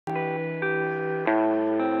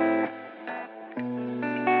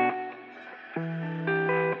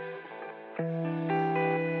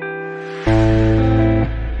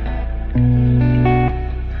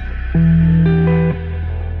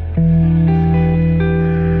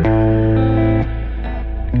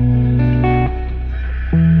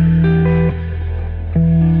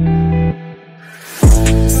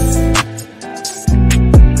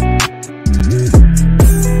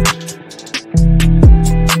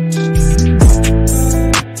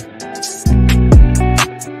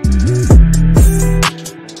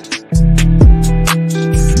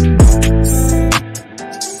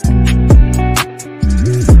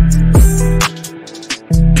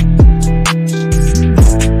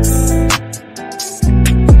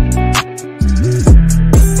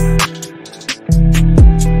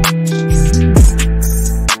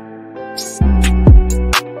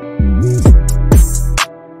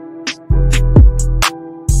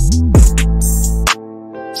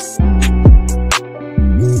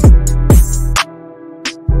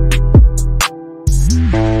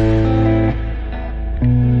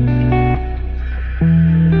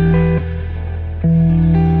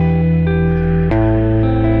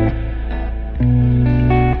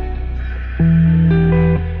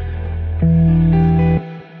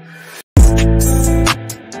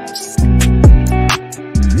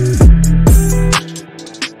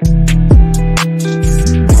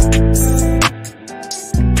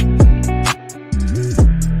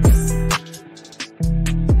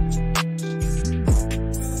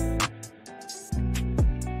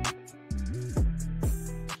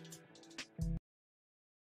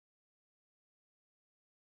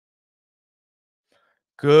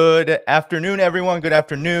Good afternoon, everyone. Good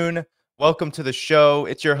afternoon. Welcome to the show.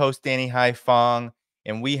 It's your host, Dhaiphong,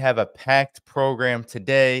 and we have a packed program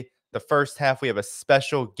today. The first half, we have a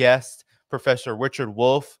special guest, Professor Richard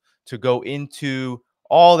Wolff, to go into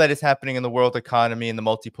all that is happening in the world economy and the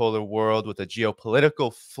multipolar world with a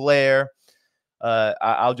geopolitical flair.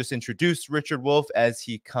 I'll just introduce Richard Wolff as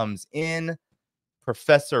he comes in.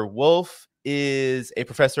 Professor Wolff is a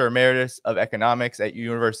Professor Emeritus of Economics at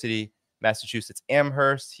University Massachusetts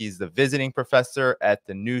Amherst. He's the visiting professor at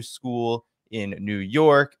the New School in New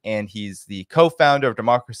York, and he's the co-founder of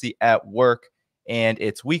Democracy at Work and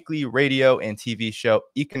its weekly radio and TV show,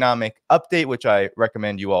 Economic Update, which I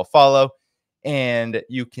recommend you all follow. And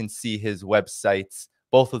you can see his websites,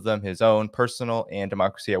 both of them, his own personal and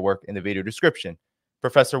Democracy at Work, in the video description.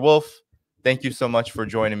 Professor Wolff, thank you so much for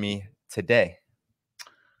joining me today.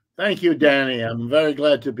 Thank you, Danny. I'm very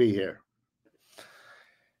glad to be here.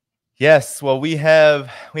 Yes, well, we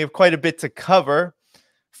have quite a bit to cover.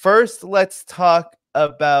 First, let's talk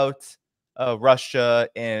about Russia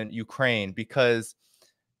and Ukraine, because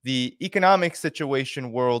the economic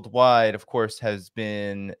situation worldwide, of course, has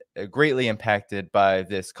been greatly impacted by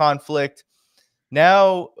this conflict.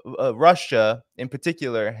 Now, Russia, in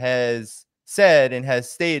particular, has said and has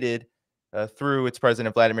stated through its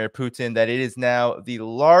president, Vladimir Putin, that it is now the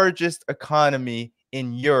largest economy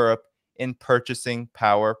in Europe in purchasing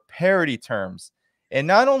power parity terms. And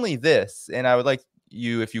not only this, and I would like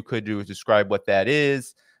you, if you could, to describe what that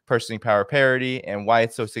is, purchasing power parity, and why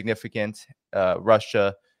it's so significant.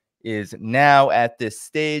 Russia is now at this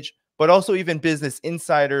stage, but also even Business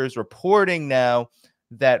Insiders reporting now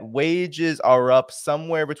that wages are up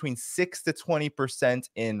somewhere between 6 to 20%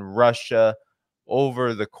 in Russia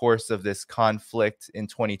over the course of this conflict in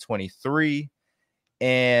 2023.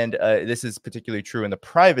 And this is particularly true in the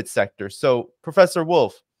private sector. So, Professor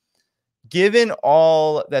Wolff, given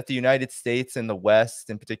all that the United States and the West,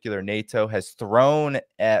 in particular NATO, has thrown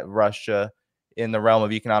at Russia in the realm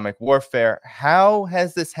of economic warfare, how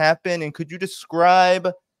has this happened? And could you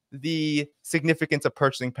describe the significance of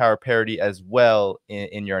purchasing power parity as well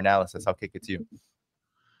in your analysis? I'll kick it to you.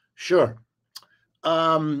 Sure.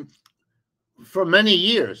 For many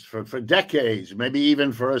years, for decades, maybe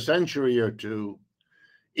even for a century or two,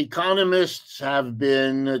 economists have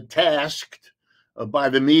been tasked by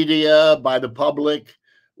the media, by the public,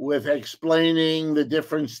 with explaining the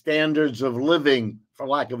different standards of living, for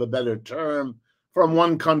lack of a better term, from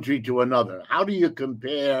one country to another. How do you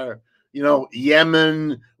compare,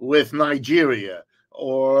 Yemen with Nigeria,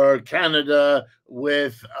 or Canada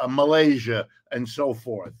with Malaysia, and so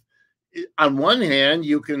forth? On one hand,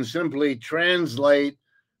 you can simply translate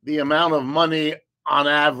the amount of money on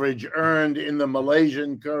average earned in the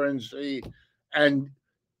Malaysian currency and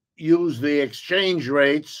use the exchange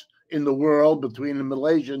rates in the world between the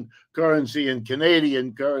Malaysian currency and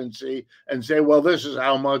Canadian currency and say, well, this is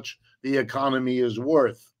how much the economy is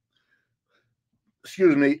worth.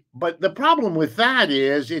 Excuse me. But the problem with that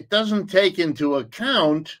is it doesn't take into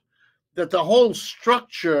account that the whole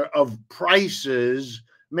structure of prices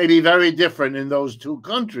may be very different in those two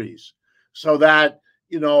countries, so that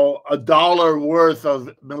 $1 worth of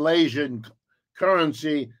Malaysian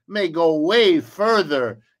currency may go way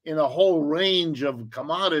further in a whole range of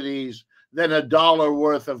commodities than $1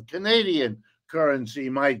 worth of Canadian currency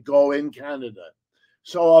might go in Canada.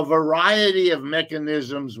 So a variety of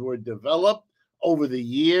mechanisms were developed over the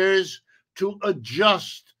years to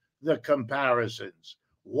adjust the comparisons.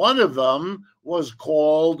 One of them was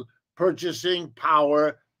called purchasing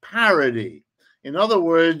power parity. In other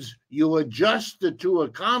words, you adjust the two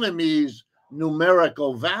economies'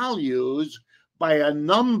 numerical values by a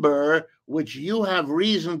number which you have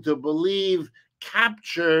reason to believe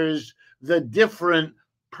captures the different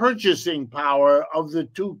purchasing power of the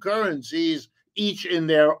two currencies, each in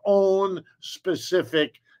their own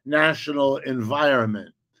specific national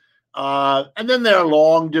environment. And then there are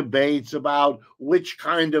long debates about which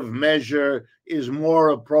kind of measure is more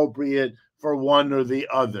appropriate for one or the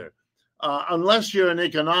other. Unless you're an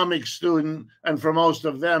economics student, and for most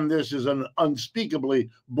of them, this is an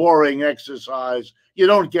unspeakably boring exercise, you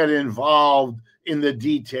don't get involved in the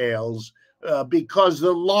details because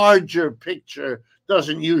the larger picture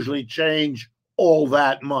doesn't usually change all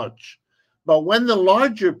that much. But when the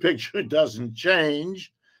larger picture doesn't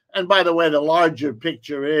change, and by the way, the larger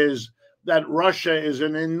picture is that Russia is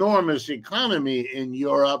an enormous economy in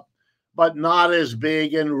Europe, but not as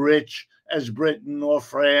big and rich as Britain or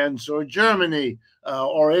France or Germany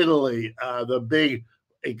or Italy,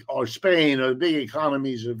 or Spain, or the big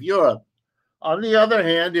economies of Europe. On the other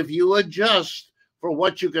hand, if you adjust for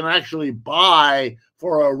what you can actually buy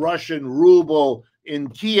for a Russian ruble in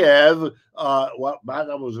Kiev, well,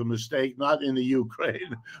 that was a mistake, not in the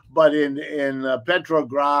Ukraine, but in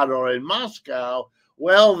Petrograd or in Moscow,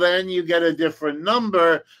 well, then you get a different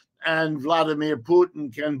number, and Vladimir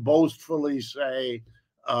Putin can boastfully say,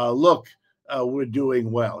 look, we're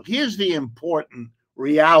doing well. Here's the important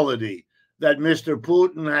reality that Mr.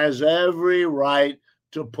 Putin has every right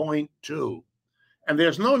to point to. And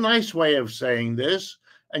there's no nice way of saying this.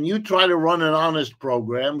 And you try to run an honest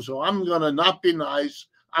program, so I'm going to not be nice.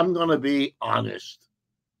 I'm going to be honest.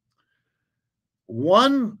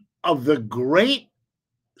 One of the great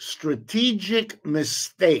strategic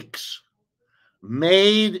mistakes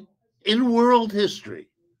made in world history,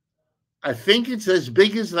 I think it's as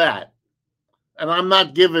big as that, and I'm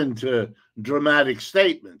not given to dramatic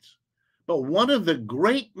statements, but one of the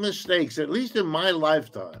great mistakes, at least in my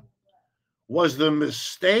lifetime, was the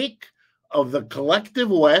mistake of the collective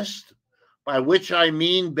West, by which I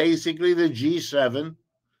mean basically the G7,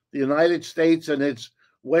 the United States and its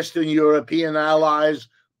Western European allies,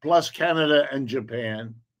 plus Canada and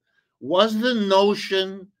Japan, was the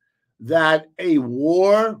notion that a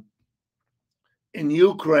war in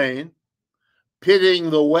Ukraine, pitting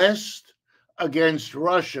the West against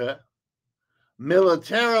Russia,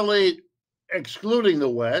 militarily excluding the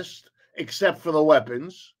West, except for the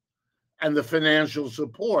weapons and the financial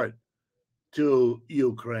support to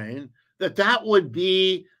Ukraine, that would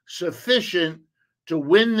be sufficient to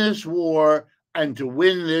win this war and to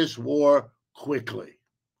win this war quickly.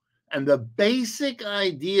 And the basic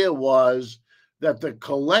idea was that the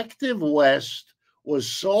collective West was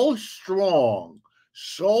so strong,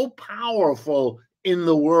 so powerful in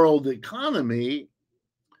the world economy,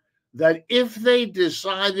 that if they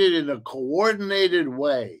decided in a coordinated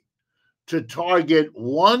way to target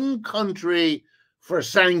one country for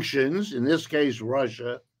sanctions, in this case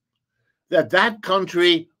Russia, that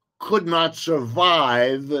country could not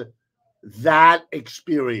survive that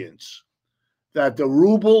experience, that the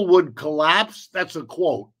ruble would collapse. That's a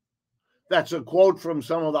quote. That's a quote from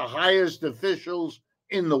some of the highest officials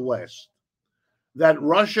in the West. That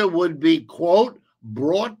Russia would be, quote,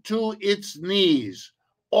 brought to its knees.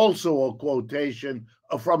 Also a quotation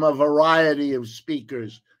from a variety of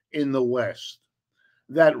speakers in the West.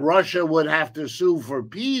 That Russia would have to sue for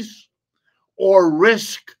peace or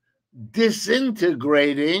risk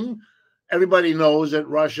disintegrating. Everybody knows that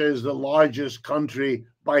Russia is the largest country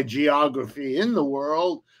by geography in the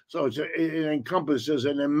world, so it encompasses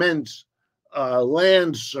an immense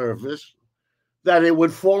land surface, that it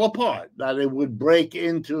would fall apart, that it would break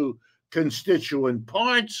into constituent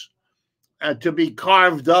parts, to be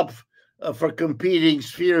carved up for competing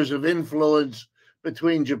spheres of influence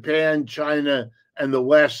between Japan, China, and the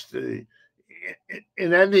West in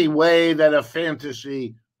any way that a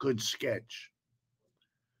fantasy could sketch.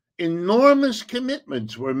 Enormous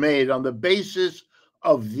commitments were made on the basis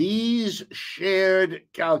of these shared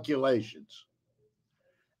calculations.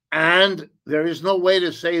 And there is no way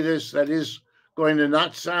to say this that is going to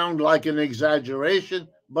not sound like an exaggeration,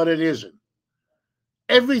 but it isn't.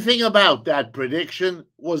 Everything about that prediction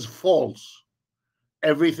was false.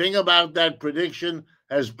 Everything about that prediction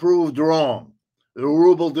has proved wrong. The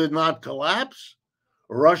ruble did not collapse.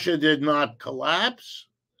 Russia did not collapse.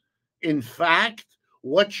 In fact,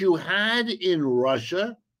 what you had in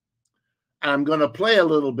Russia, and I'm going to play a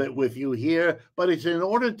little bit with you here, but it's in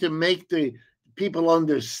order to make the people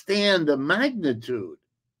understand the magnitude.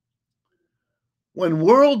 When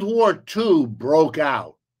World War II broke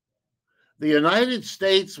out, the United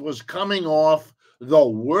States was coming off the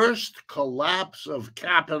worst collapse of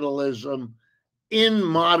capitalism in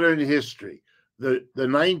modern history, the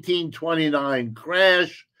 1929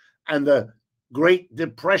 crash and the Great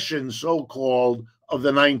Depression, so-called, of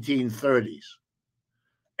the 1930s.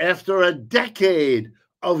 After a decade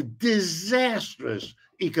of disastrous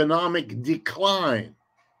economic decline,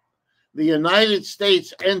 the United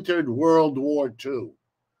States entered World War II,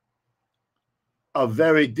 a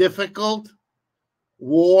very difficult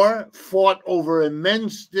war fought over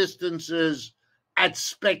immense distances at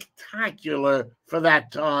spectacular, for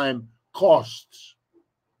that time, costs.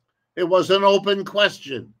 It was an open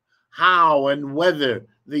question how and whether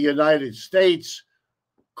the United States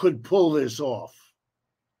could pull this off.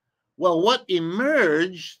 Well, what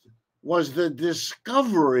emerged was the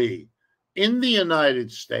discovery in the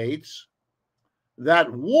United States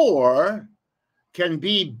that war can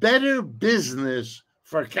be better business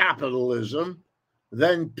for capitalism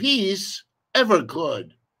than peace ever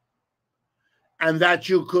could, and that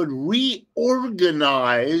you could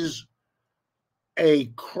reorganize a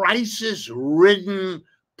crisis-ridden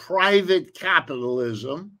private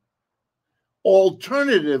capitalism,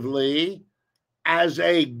 alternatively, as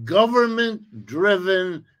a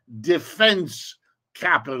government-driven defense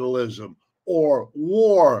capitalism or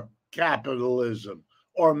war capitalism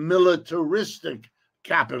or militaristic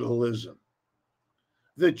capitalism.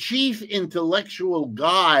 The chief intellectual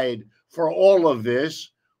guide for all of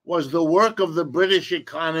this was the work of the British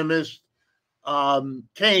economist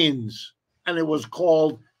Keynes, and it was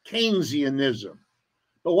called Keynesianism.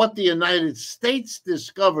 But what the United States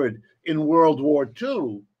discovered in World War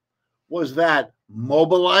II was that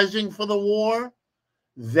mobilizing for the war,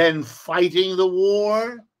 then fighting the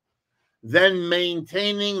war, then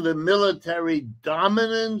maintaining the military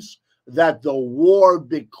dominance that the war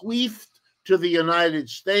bequeathed to the United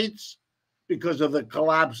States because of the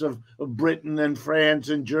collapse of Britain and France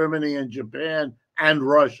and Germany and Japan and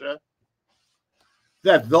Russia,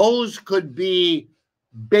 that those could be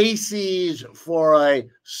bases for a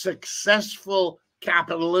successful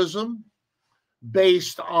capitalism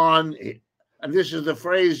based on, and this is the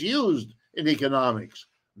phrase used in economics,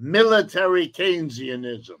 military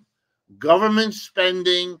Keynesianism, government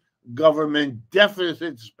spending, government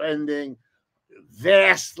deficit spending,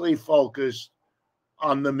 vastly focused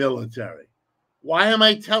on the military. Why am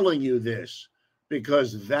I telling you this?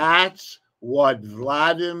 Because that's what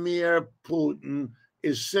Vladimir Putin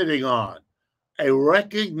is sitting on, a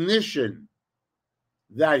recognition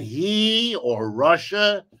that he or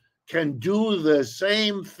Russia can do the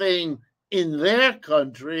same thing in their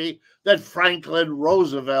country that Franklin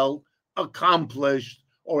Roosevelt accomplished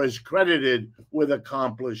or is credited with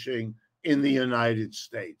accomplishing in the United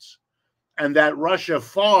States. And that Russia,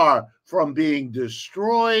 far from being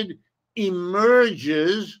destroyed,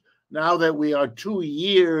 emerges, now that we are 2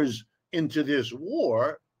 years into this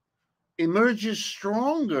war, emerges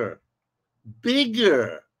stronger,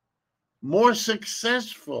 bigger, more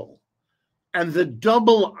successful. And the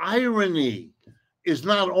double irony is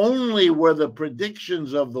not only were the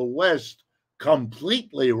predictions of the West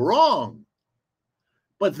completely wrong,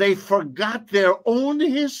 but they forgot their own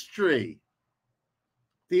history.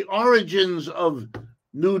 The origins of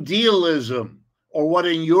New Dealism, or what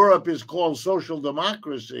in Europe is called social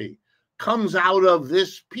democracy, comes out of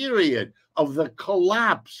this period of the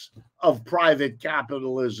collapse of private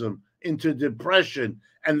capitalism into depression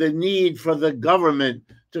and the need for the government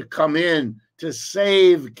to come in to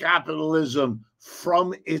save capitalism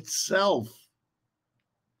from itself.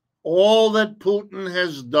 All that Putin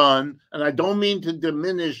has done, and I don't mean to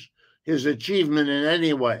diminish his achievement in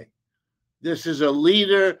any way. This is a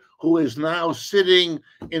leader who is now sitting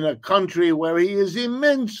in a country where he is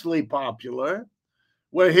immensely popular,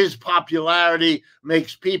 where his popularity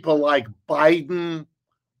makes people like Biden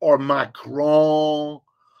or Macron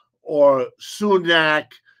or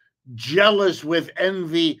Sunak jealous with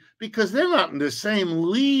envy because they're not in the same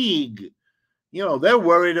league. You know, they're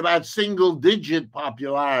worried about single-digit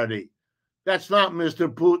popularity. That's not Mr.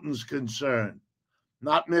 Putin's concern.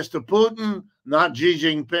 Not Mr. Putin, not Xi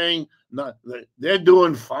Jinping. They're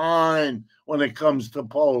doing fine when it comes to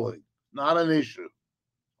polling. Not an issue.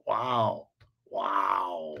 Wow.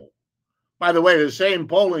 Wow. By the way, the same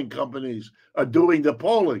polling companies are doing the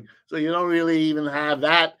polling. So you don't really even have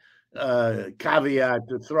that caveat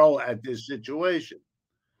to throw at this situation.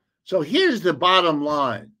 So here's the bottom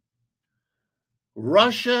line.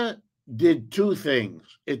 Russia did two things.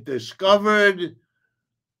 It discovered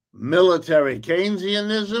military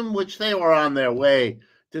Keynesianism, which they were on their way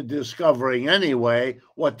to discovering anyway.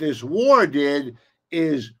 What this war did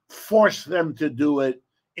is force them to do it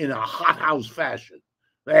in a hothouse fashion.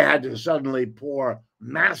 They had to suddenly pour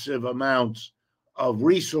massive amounts of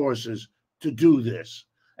resources to do this.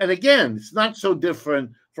 And again, it's not so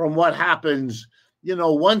different from what happens, you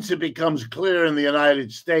know, once it becomes clear in the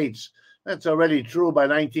United States, that's already true by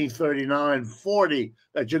 1939, 40,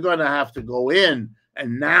 that you're going to have to go in.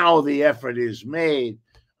 And now the effort is made.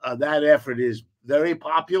 That effort is very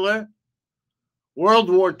popular. World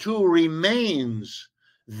War II remains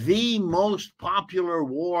the most popular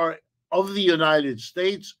war of the United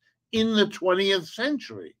States in the 20th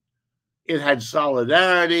century. It had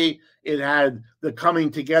solidarity. It had the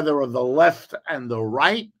coming together of the left and the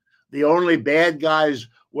right. The only bad guys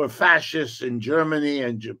were fascists in Germany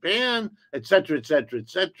and Japan, et cetera, et cetera, et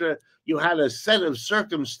cetera. You had a set of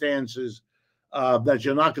circumstances that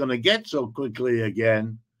you're not going to get so quickly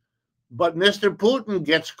again. But Mr. Putin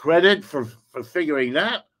gets credit for figuring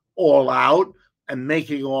that all out and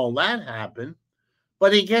making all that happen.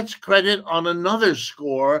 But he gets credit on another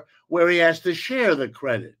score where he has to share the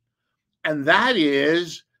credit. And that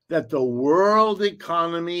is that the world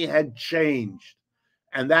economy had changed.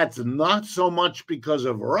 And that's not so much because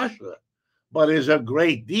of Russia, but is a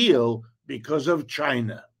great deal because of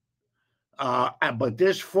China. But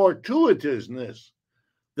this fortuitousness,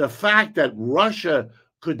 the fact that Russia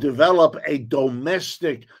could develop a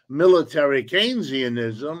domestic military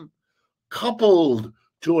Keynesianism coupled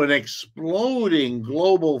to an exploding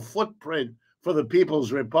global footprint for the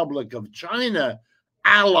People's Republic of China,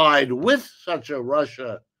 allied with such a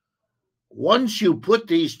Russia, once you put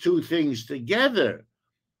these two things together,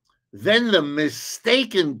 then the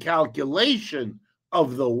mistaken calculation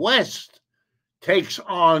of the West takes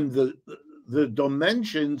on the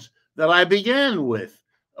dimensions that I began with,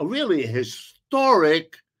 a really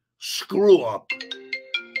historic screw up.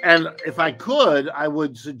 And if I could, I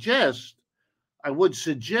would suggest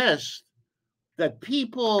that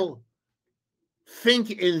people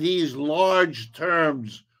think in these large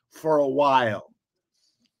terms for a while,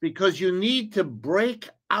 because you need to break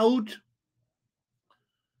out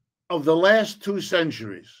of the last 2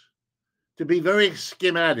 centuries to be very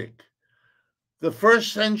schematic. The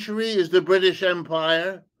first century is the British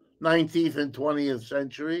Empire, 19th and 20th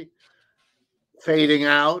century, fading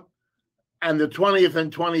out. And the 20th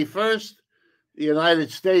and 21st, the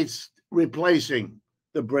United States replacing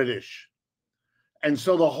the British. And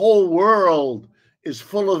so the whole world is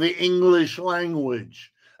full of the English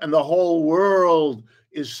language, and the whole world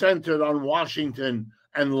is centered on Washington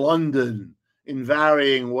and London in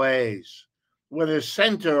varying ways, where the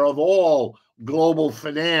center of all global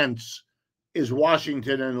finance is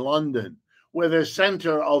Washington and London, where the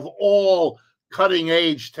center of all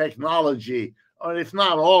cutting-edge technology, or if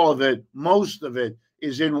not all of it, most of it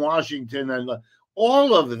is in Washington. And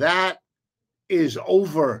all of that is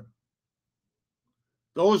over.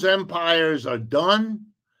 Those empires are done.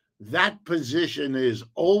 That position is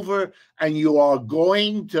over, and you are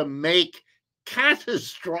going to make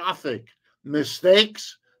catastrophic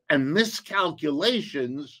mistakes and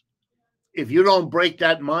miscalculations if you don't break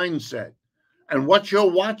that mindset. And what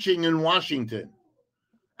you're watching in Washington,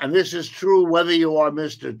 and this is true whether you are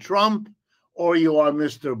Mr. Trump or you are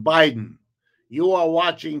Mr. Biden, you are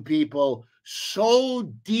watching people so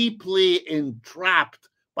deeply entrapped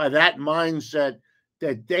by that mindset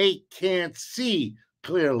that they can't see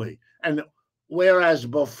clearly. And whereas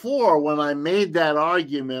before, when I made that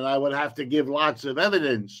argument, I would have to give lots of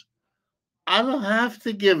evidence, I don't have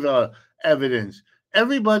to give evidence.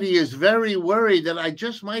 Everybody is very worried that I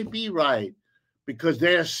just might be right, because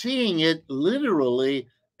they're seeing it literally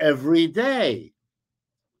every day.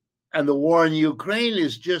 And the war in Ukraine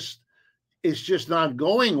is just not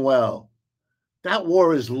going well. That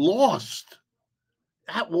war is lost.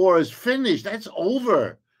 That war is finished. That's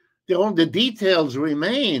over. The details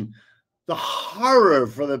remain. The horror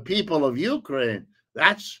for the people of Ukraine,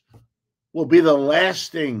 will be the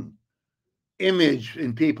lasting image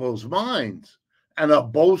in people's minds. And a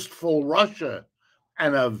boastful Russia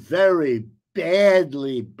and a very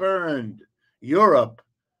badly burned Europe.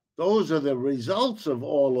 Those are the results of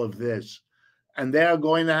all of this. And they're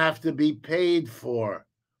going to have to be paid for.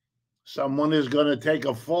 Someone is going to take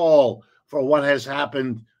a fall for what has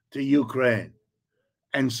happened to Ukraine.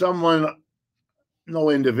 And someone, no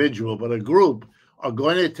individual, but a group, are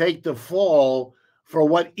going to take the fall for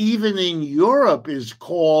what even in Europe is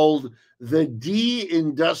called the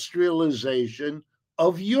deindustrialization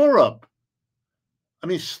of Europe. I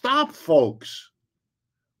mean, stop, folks.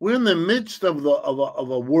 We're in the midst of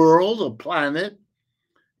a world, a planet,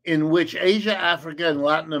 in which Asia, Africa, and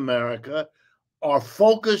Latin America are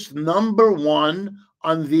focused, number one,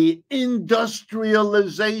 on the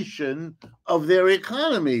industrialization of their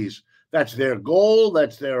economies. That's their goal,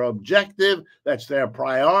 that's their objective, that's their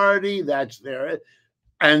priority,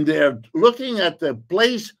 and they're looking at the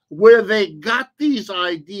place where they got these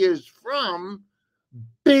ideas from,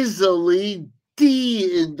 busily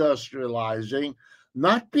deindustrializing,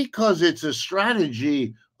 not because it's a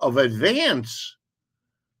strategy of advance,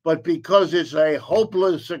 but because it's a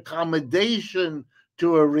hopeless accommodation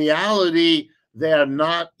to a reality they are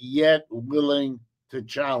not yet willing to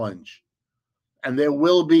challenge. And there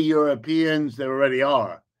will be Europeans, there already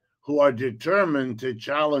are, who are determined to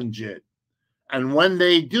challenge it. And when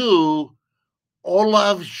they do,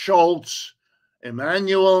 Olaf Scholz,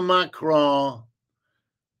 Emmanuel Macron,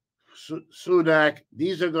 Sunak,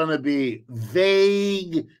 these are going to be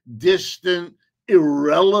vague, distant,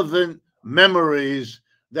 irrelevant memories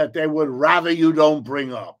that they would rather you don't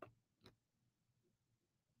bring up.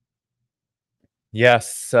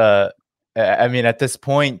 Yes. I mean, at this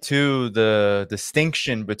point, too, the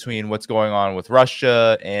distinction between what's going on with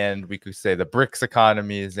Russia and, we could say, the Brics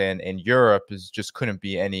economies and Europe just couldn't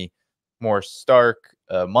be any more stark.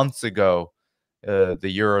 Months ago, the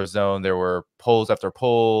Eurozone, there were polls after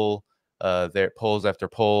polls.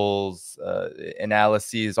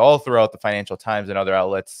 analyses all throughout the Financial Times and other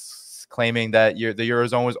outlets claiming that the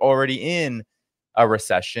Eurozone was already in a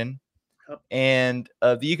recession. And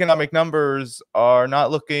the economic numbers are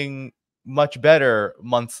not looking much better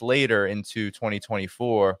months later into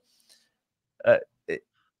 2024.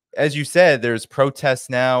 As you said, there's protests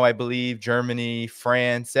now, I believe, Germany,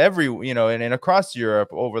 France, and across Europe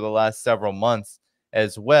over the last several months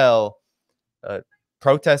as well,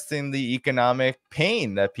 protesting the economic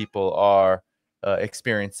pain that people are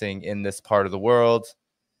experiencing in this part of the world.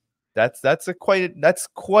 That's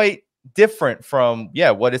quite different from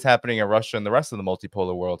what is happening in Russia and the rest of the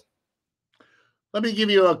multipolar world. Let me give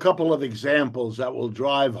you a couple of examples that will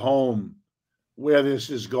drive home where this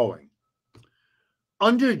is going.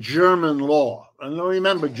 Under German law, and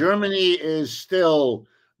remember, Germany is still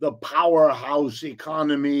the powerhouse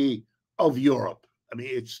economy of Europe. I mean,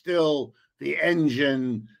 it's still the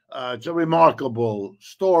engine. It's a remarkable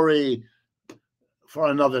story for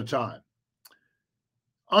another time.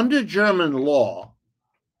 Under German law,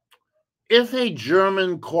 if a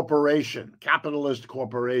German corporation, capitalist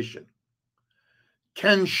corporation,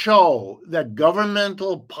 can show that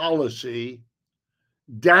governmental policy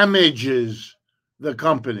damages the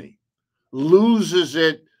company, loses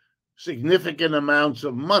it significant amounts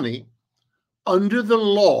of money, under the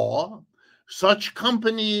law, such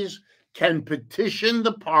companies can petition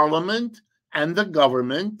the parliament and the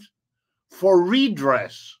government for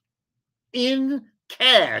redress in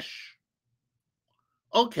cash.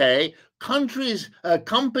 Okay, companies,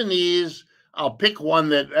 I'll pick one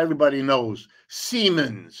that everybody knows,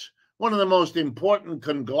 Siemens, one of the most important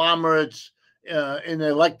conglomerates in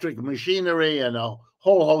electric machinery and a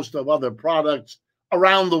whole host of other products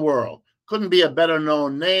around the world. Couldn't be a better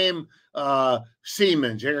known name,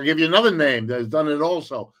 Siemens. I'll give you another name that has done it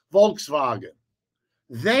also, Volkswagen.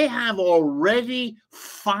 They have already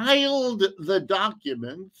filed the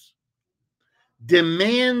documents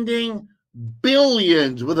demanding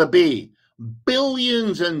billions, with a B,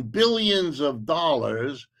 billions and billions of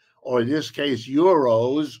dollars, or in this case,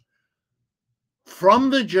 euros, from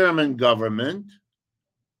the German government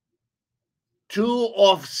to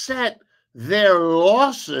offset their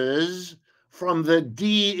losses from the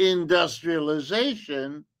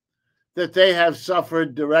deindustrialization that they have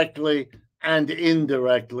suffered directly and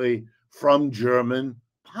indirectly from German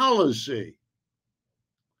policy.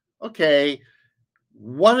 Okay,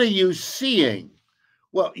 what are you seeing?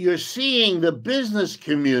 Well, you're seeing the business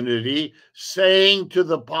community saying to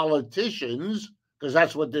the politicians, because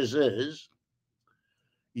that's what this is,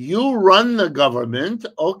 you run the government,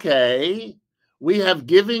 okay, we have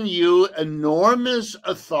given you enormous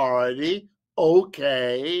authority,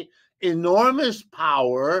 okay, enormous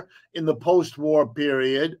power in the post-war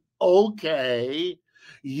period, okay,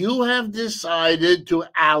 you have decided to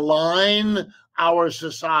align our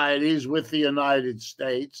societies with the United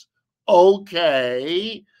States,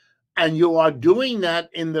 okay, and you are doing that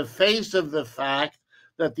in the face of the fact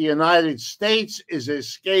that the United States is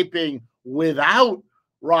escaping without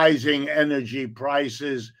rising energy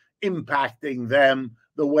prices impacting them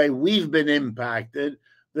the way we've been impacted.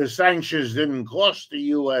 The sanctions didn't cost the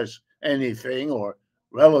U.S. anything, or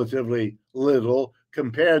relatively little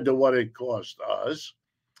compared to what it cost us.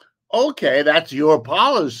 Okay, that's your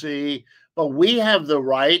policy, but we have the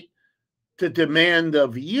right to demand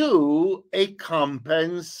of you a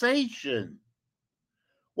compensation.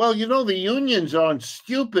 Well, you know, the unions aren't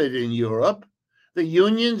stupid in Europe. The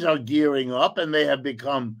unions are gearing up and they have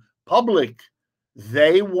become public.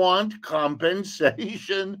 They want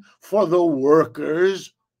compensation for the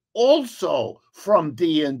workers also from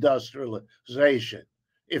deindustrialization.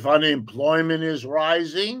 If unemployment is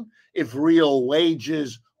rising, if real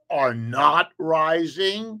wages are not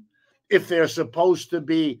rising, if there's supposed to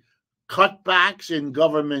be cutbacks in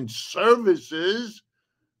government services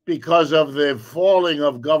because of the falling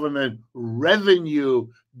of government revenue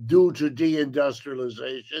due to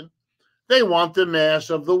deindustrialization, they want the mass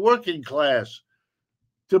of the working class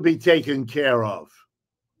to be taken care of.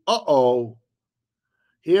 Uh-oh.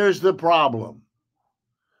 Here's the problem.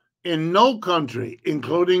 In no country,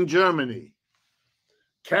 including Germany,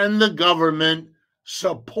 can the government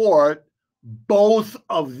support both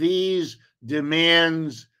of these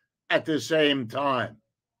demands at the same time.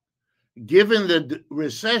 Given the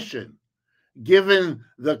recession, given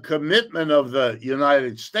the commitment of the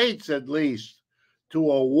United States, at least,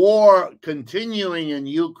 to a war continuing in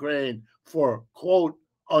Ukraine for quote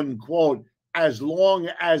unquote, as long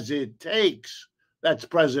as it takes, that's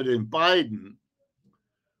President Biden,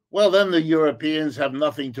 well, then the Europeans have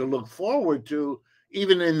nothing to look forward to,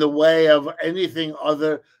 even in the way of anything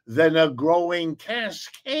other than a growing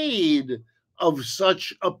cascade of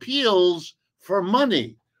such appeals for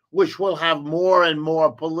money, which will have more and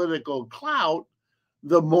more political clout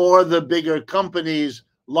the more the bigger companies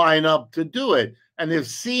line up to do it. And if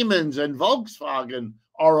Siemens and Volkswagen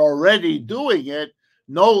are already doing it,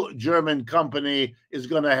 no German company is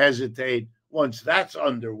going to hesitate once that's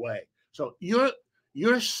underway. So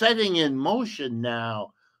you're setting in motion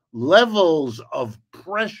now levels of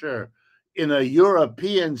pressure in a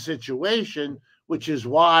European situation, which is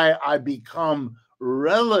why I become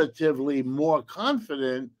relatively more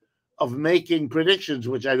confident of making predictions,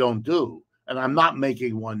 which I don't do. And I'm not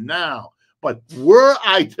making one now. But were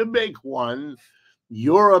I to make one,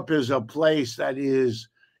 Europe is a place that is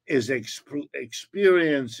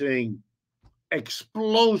experiencing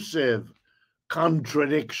explosive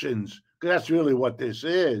contradictions, because that's really what this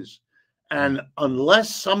is. And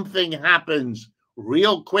unless something happens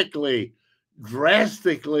real quickly,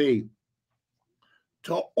 drastically,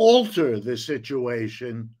 to alter the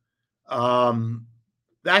situation,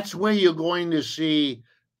 that's where you're going to see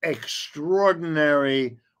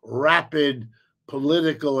extraordinary, rapid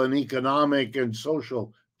political and economic and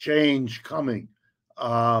social change coming.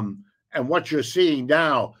 And what you're seeing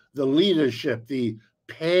now, the leadership, the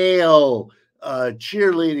pale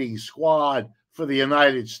cheerleading squad for the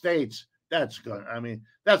United States, that's going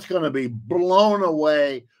to be blown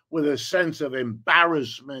away with a sense of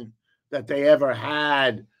embarrassment that they ever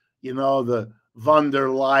had. You know, the von der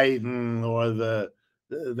Leyen or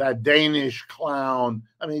that Danish clown.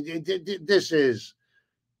 I mean, this is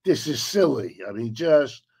silly. I mean,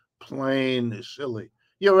 just plain silly.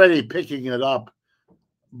 You're already picking it up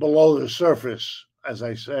below the surface, as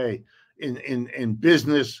I say, in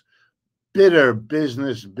business, bitter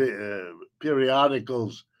business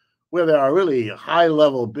periodicals, where there are really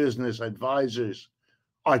high-level business advisors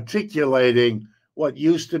articulating what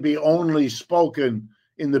used to be only spoken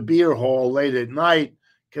in the beer hall late at night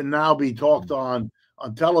can now be talked on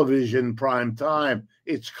television prime time.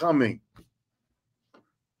 It's coming.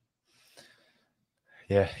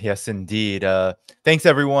 Yeah, yes, indeed. Thanks,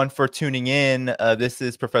 everyone, for tuning in. This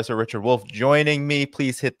is Professor Richard Wolff joining me.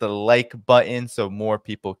 Please hit the like button so more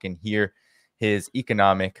people can hear his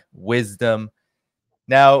economic wisdom.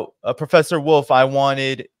 Now, Professor Wolff, I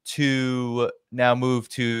wanted to now move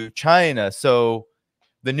to China. So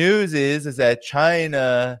the news is that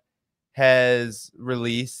China has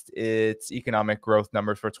released its economic growth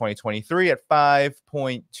numbers for 2023 at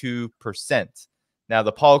 5.2%. Now,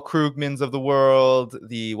 the Paul Krugmans of the world,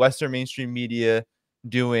 the Western mainstream media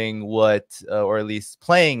doing what, or at least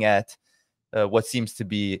playing at what seems to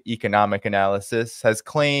be economic analysis, has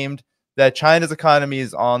claimed that China's economy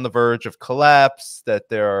is on the verge of collapse, that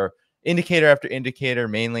there are indicator after indicator,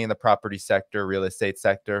 mainly in the property sector, real estate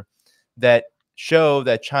sector, that show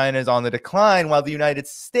that China is on the decline, while the United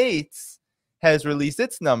States has released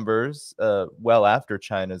its numbers well after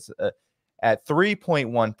China's at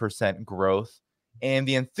 3.1% growth. And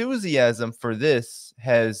the enthusiasm for this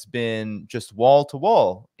has been just wall to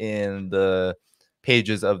wall in the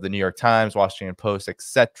pages of the New York Times, Washington Post,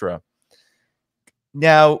 etc.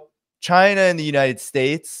 Now, China and the United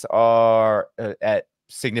States are at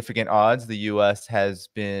significant odds. The U.S. has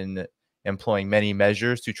been employing many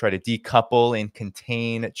measures to try to decouple and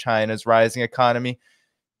contain China's rising economy.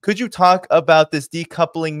 Could you talk about this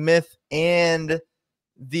decoupling myth and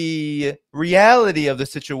the reality of the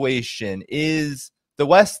situation? Is the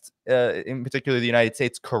West, in particular the United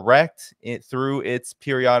States, correct through its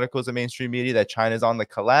periodicals and mainstream media that China's on the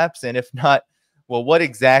collapse? And if not, well, what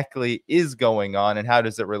exactly is going on, and how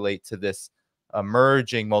does it relate to this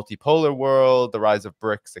emerging multipolar world, the rise of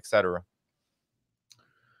Brics, etc.?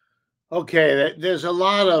 Okay, there's a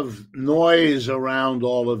lot of noise around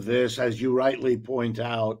all of this, as you rightly point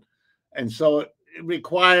out. And so it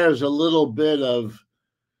requires a little bit of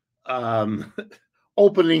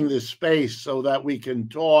opening the space so that we can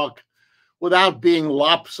talk without being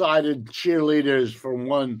lopsided cheerleaders for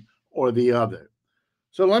one or the other.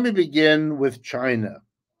 So let me begin with China.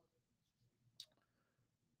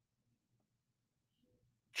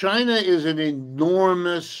 China is an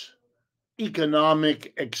enormous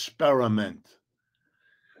economic experiment.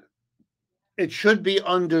 It should be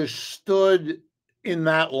understood in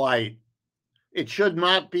that light. It should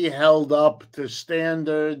not be held up to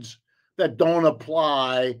standards that don't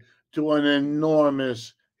apply to an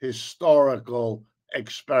enormous historical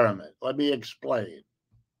experiment. Let me explain.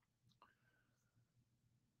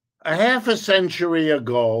 A half a century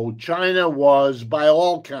ago, China was, by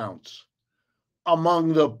all counts,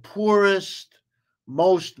 among the poorest,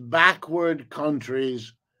 most backward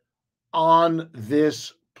countries on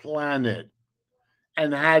this planet,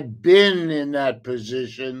 and had been in that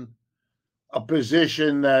position a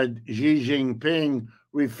position that Xi Jinping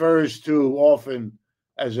refers to often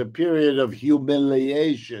as a period of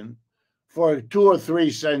humiliation for 2 or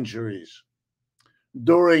 3 centuries,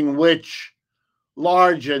 during which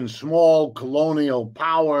large and small colonial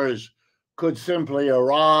powers could simply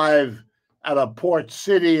arrive at a port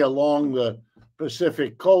city along the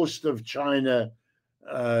Pacific coast of China,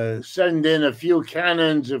 send in a few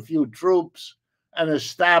cannons, a few troops, and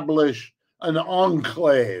establish an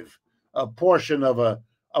enclave, a portion of a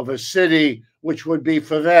city which would be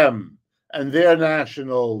for them and their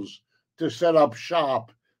nationals to set up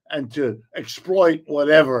shop and to exploit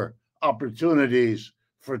whatever opportunities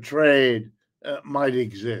for trade might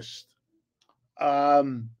exist.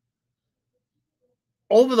 Over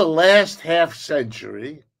the last half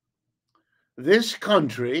century, this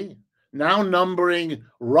country, now numbering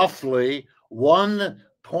roughly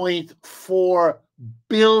 1.4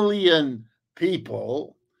 billion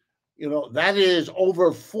people, that is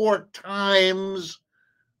over 4 times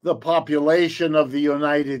the population of the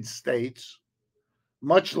United States,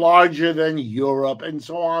 much larger than Europe, and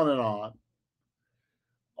so on and on.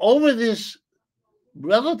 Over this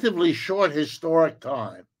relatively short historic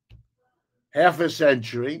time, half a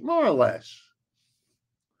century, more or less,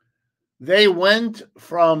 they went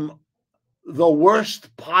from the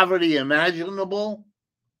worst poverty imaginable.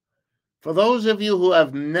 For those of you who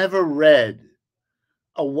have never read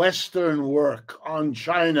a Western work on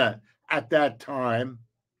China at that time,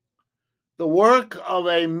 the work of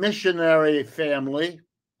a missionary family,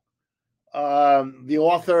 the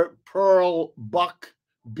author Pearl Buck,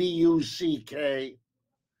 B-U-C-K,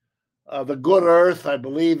 The Good Earth, I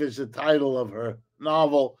believe, is the title of her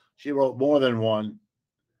novel. She wrote more than one.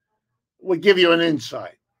 Would give you an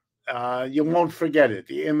insight. You won't forget it.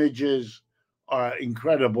 The images are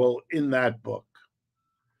incredible in that book.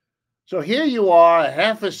 So here you are,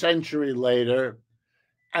 half a century later,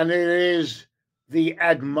 and it is the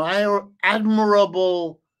admirable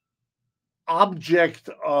object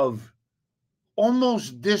of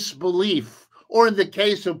almost disbelief, or in the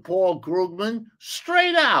case of Paul Krugman,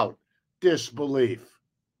 straight out disbelief.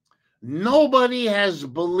 Nobody has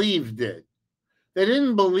believed it. They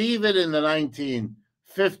didn't believe it in the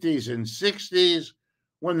 1950s and 60s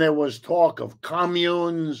when there was talk of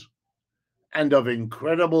communes and of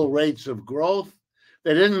incredible rates of growth.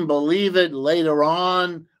 They didn't believe it later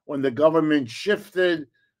on when the government shifted.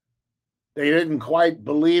 They didn't quite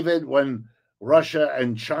believe it when Russia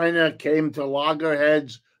and China came to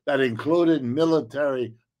loggerheads that included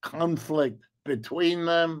military conflict between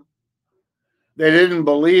them. They didn't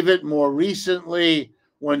believe it more recently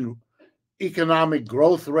when economic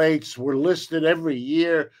growth rates were listed every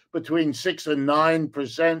year between 6 and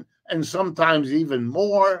 9%, and sometimes even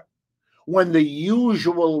more, when the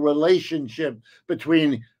usual relationship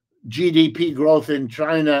between GDP growth in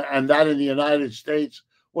China and that in the United States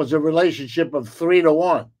was a relationship of 3 to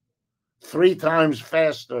 1, 3 times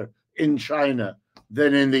faster in China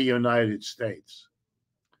than in the United States.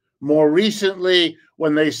 More recently,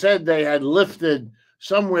 when they said they had lifted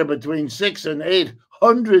somewhere between 6 and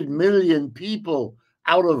 800 million people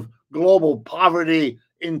out of global poverty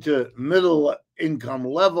into middle income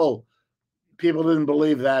level, people didn't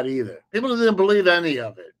believe that either. People didn't believe any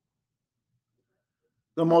of it.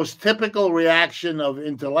 The most typical reaction of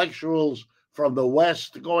intellectuals from the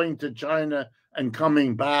West going to China and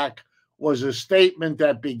coming back was a statement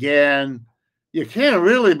that began, "You can't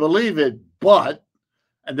really believe it, but,"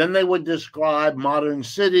 and then they would describe modern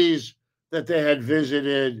cities that they had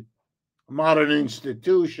visited, modern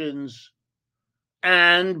institutions,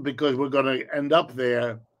 and, because we're going to end up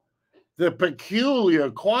there, the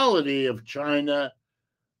peculiar quality of China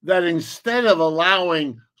that instead of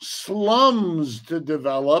allowing slums to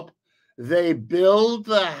develop, they build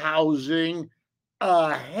the housing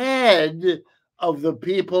ahead of the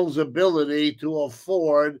people's ability to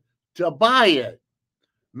afford to buy it,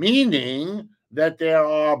 meaning that there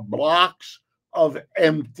are blocks of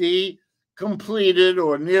empty, completed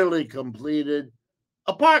or nearly completed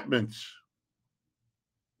apartments,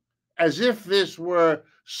 as if this were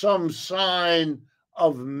some sign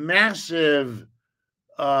of massive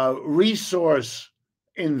resource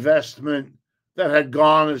investment that had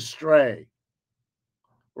gone astray,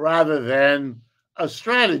 rather than a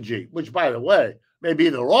strategy, which, by the way, may be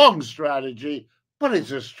the wrong strategy, but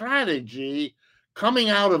it's a strategy coming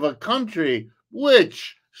out of a country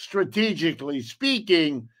which, strategically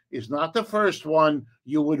speaking, is not the first one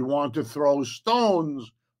you would want to throw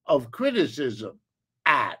stones of criticism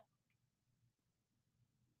at.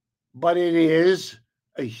 But it is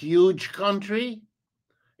a huge country.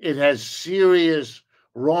 It has serious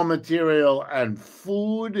raw material and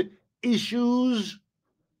food issues.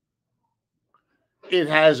 It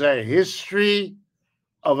has a history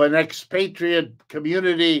of an expatriate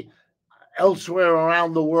community elsewhere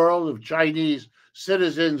around the world of Chinese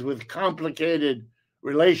citizens with complicated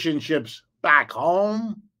relationships back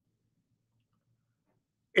home.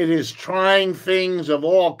 It is trying things of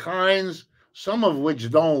all kinds, some of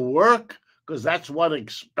which don't work, because that's what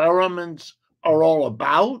experiments are all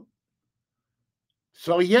about.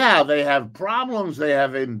 So yeah, they have problems, they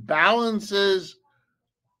have imbalances.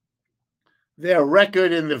 Their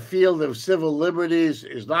record in the field of civil liberties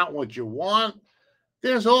is not what you want.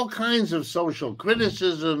 There's all kinds of social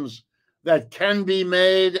criticisms that can be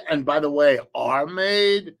made, and by the way, are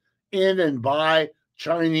made in and by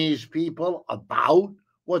Chinese people about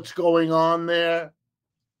what's going on there.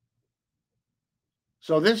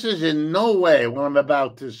 So this is in no way, what I'm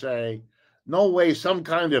about to say, no way some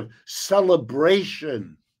kind of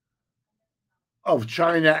celebration of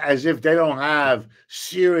China as if they don't have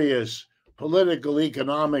serious political,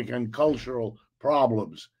 economic, and cultural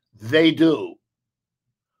problems. They do.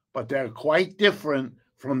 But they're quite different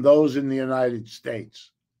from those in the United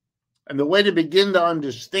States. And the way to begin to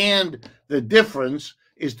understand the difference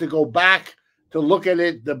is to go back to look at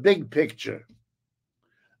it, the big picture.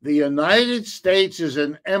 The United States is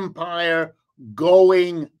an empire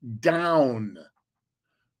going down.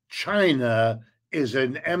 China is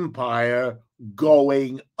an empire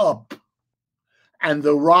going up. And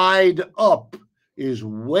the ride up is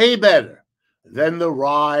way better than the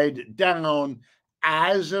ride down,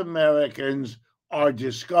 as Americans are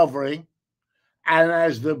discovering, and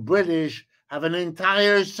as the British have an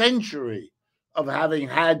entire century of having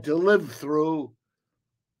had to live through.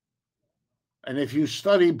 And if you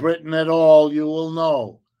study Britain at all, you will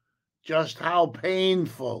know just how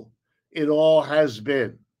painful it all has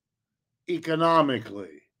been,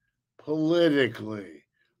 economically, politically,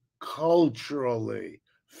 culturally,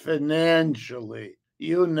 financially,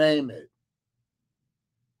 you name it.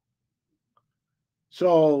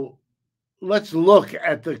 So let's look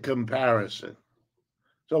at the comparison.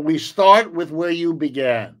 So we start with where you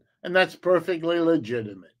began, and that's perfectly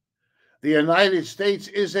legitimate. The United States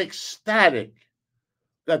is ecstatic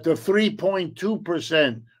that the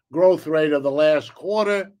 3.2% growth rate of the last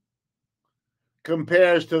quarter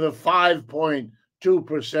compares to the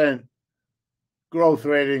 5.2% growth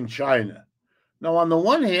rate in China. Now, on the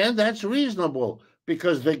one hand, that's reasonable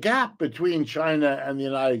because the gap between China and the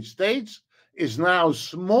United States is now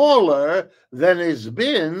smaller than it's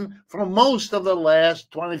been for most of the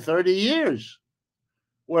last 20, 30 years,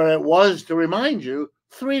 where it was, to remind you,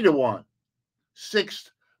 3-1, 6%,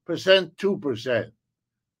 2%,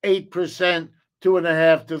 8%,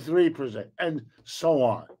 2.5% to 3%, and so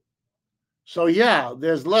on. So yeah,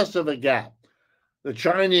 there's less of a gap. The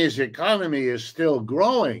Chinese economy is still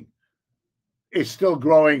growing. It's still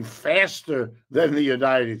growing faster than the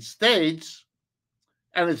United States,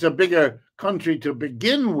 and it's a bigger country to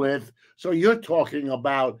begin with. So you're talking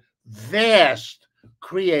about vast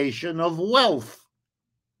creation of wealth.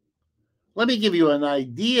 Let me give you an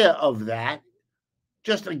idea of that,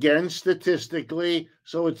 just again, statistically,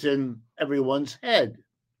 so it's in everyone's head.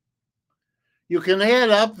 You can add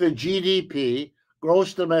up the GDP,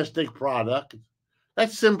 gross domestic product.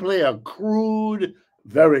 That's simply a crude,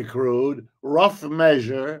 very crude, rough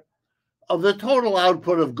measure of the total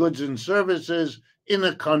output of goods and services in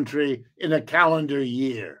a country in a calendar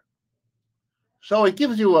year. So it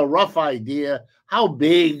gives you a rough idea how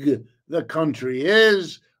big the country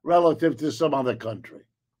is relative to some other country.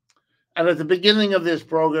 And at the beginning of this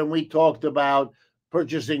program, we talked about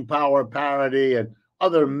purchasing power parity and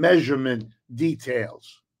other measurement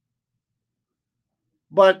details.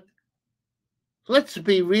 But let's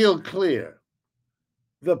be real clear.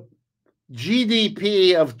 The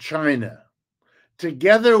GDP of China,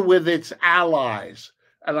 together with its allies,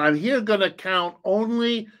 and I'm here going to count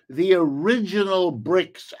only the original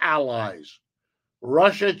Brics allies,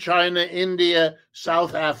 Russia, China, India,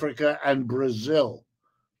 South Africa, and Brazil.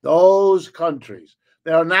 Those countries.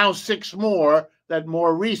 There are now 6 more that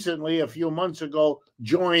more recently, a few months ago,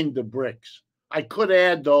 joined the Brics. I could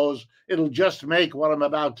add those. It'll just make what I'm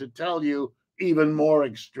about to tell you even more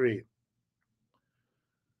extreme.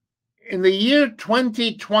 In the year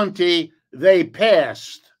 2020, they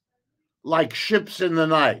passed like ships in the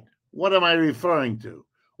night. What am I referring to?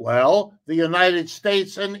 Well, the United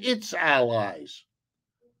States and its allies,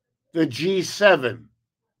 the G7.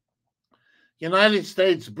 United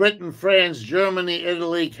States, Britain, France, Germany,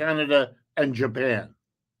 Italy, Canada, and Japan.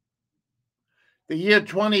 The year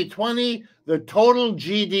 2020, the total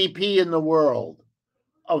GDP in the world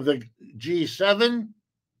of the G7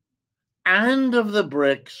 and of the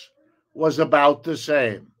Brics was about the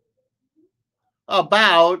same,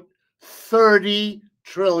 about $30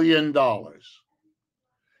 trillion.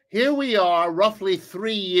 Here we are, roughly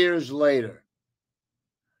 3 years later.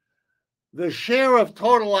 The share of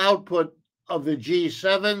total output of the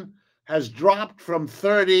G7 has dropped from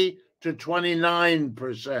 30 to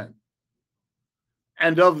 29%.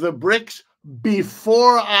 And of the BRICS,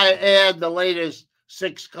 before I add the latest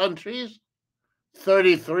 6 countries,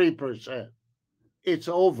 33%. It's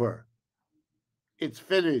over. It's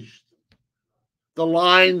finished. The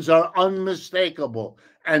lines are unmistakable.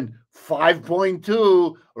 And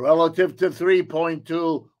 5.2 relative to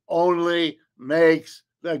 3.2 only makes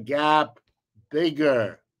the gap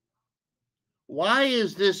bigger. Why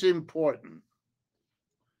is this important?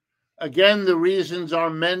 Again, the reasons are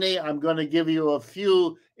many. I'm going to give you a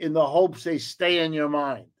few in the hopes they stay in your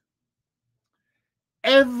mind.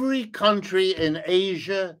 Every country in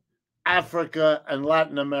Asia, Africa, and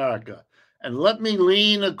Latin America, and let me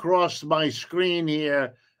lean across my screen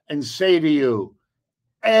here and say to you,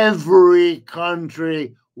 every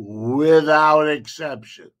country without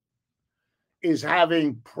exception is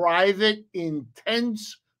having private,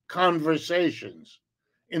 intense conversations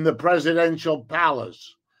in the presidential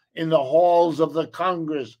palace, in the halls of the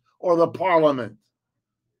Congress or the parliament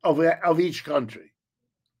of each country.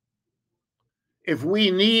 If we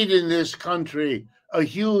need in this country a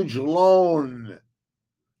huge loan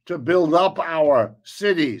to build up our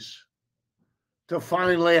cities, to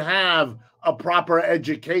finally have a proper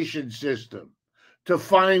education system, to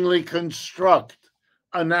finally construct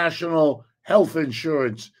a national health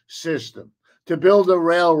insurance system, to build a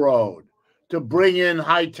railroad, to bring in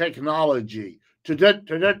high technology,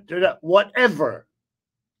 whatever.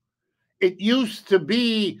 It used to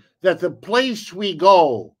be that the place we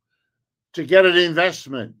go to get an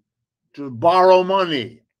investment, to borrow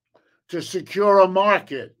money, to secure a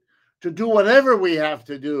market, to do whatever we have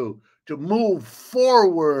to do to move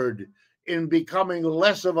forward in becoming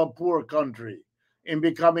less of a poor country, in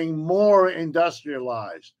becoming more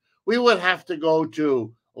industrialized. We would have to go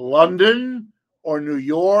to London or New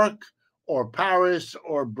York or Paris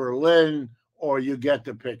or Berlin, or you get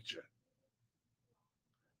the picture.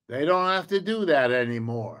 They don't have to do that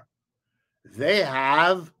anymore. They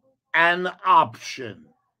have an option.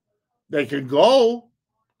 They can go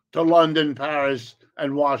to London, Paris,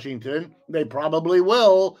 and Washington. They probably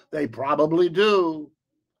will. They probably do.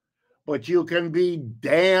 But you can be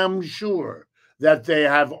damn sure that they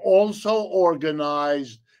have also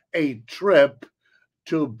organized a trip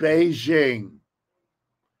to Beijing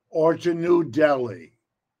or to New Delhi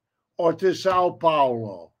or to Sao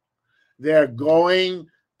Paulo. They're going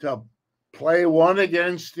to play one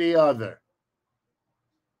against the other.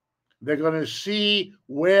 They're going to see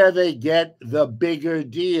where they get the bigger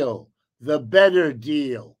deal, the better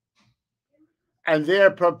deal. And they're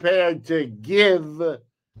prepared to give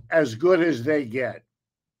as good as they get.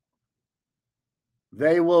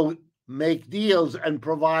 They will make deals and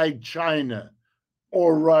provide China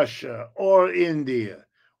or Russia or India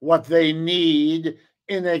what they need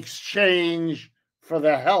in exchange for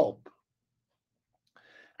the help.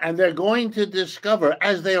 And they're going to discover,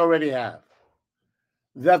 as they already have,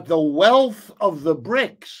 that the wealth of the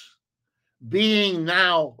BRICS, being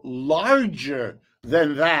now larger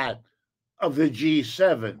than that of the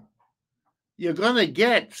G7, you're going to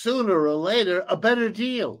get sooner or later a better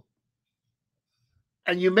deal.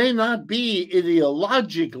 And you may not be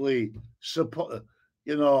ideologically,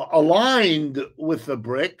 aligned with the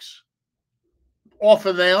BRICS.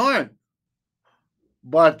 Often they aren't.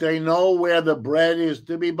 But they know where the bread is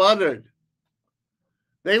to be buttered.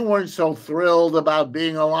 They weren't so thrilled about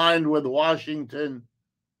being aligned with Washington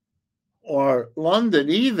or London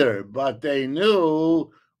either, but they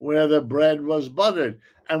knew where the bread was buttered.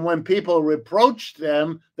 And when people reproached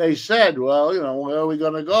them, they said, well, where are we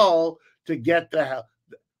going to go to get the help?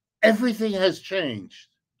 Everything has changed.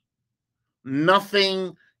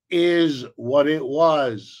 Nothing is what it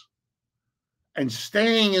was. And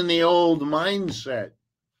staying in the old mindset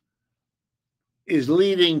is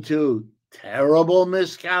leading to terrible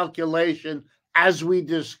miscalculation, as we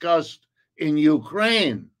discussed in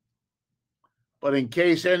Ukraine. But in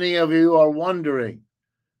case any of you are wondering,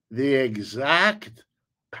 the exact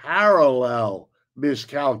parallel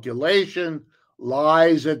miscalculation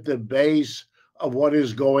lies at the base of what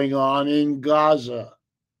is going on in Gaza,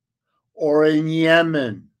 or in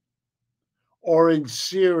Yemen, or in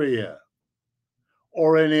Syria,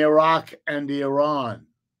 or in Iraq and Iran.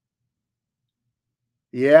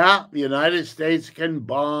 Yeah, the United States can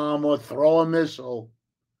bomb or throw a missile.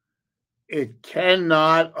 It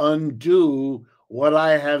cannot undo what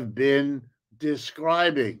I have been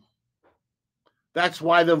describing. That's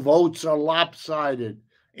why the votes are lopsided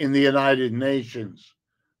in the United Nations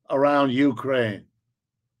around Ukraine.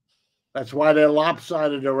 That's why they're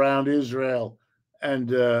lopsided around Israel and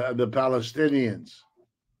the Palestinians.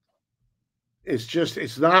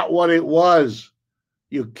 It's not what it was.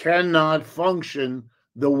 You cannot function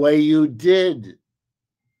the way you did.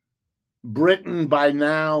 Britain by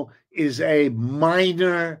now is a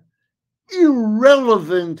minor,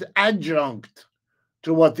 irrelevant adjunct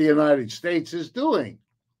to what the United States is doing.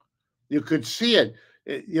 You could see it.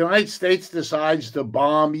 The United States decides to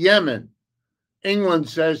bomb Yemen. England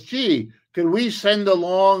says, gee, can we send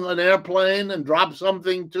along an airplane and drop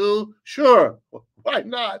something too? Sure, why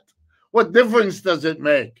not? What difference does it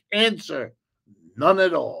make? Answer, none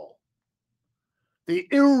at all. The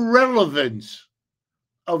irrelevance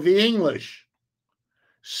of the English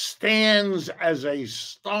stands as a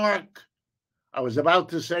stark, I was about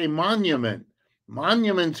to say monument.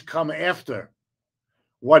 Monuments come after.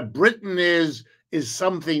 What Britain is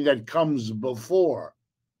something that comes before.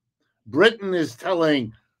 Britain is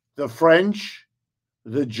telling the French,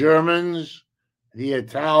 the Germans, the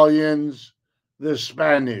Italians, the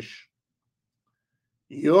Spanish,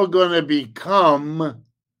 you're going to become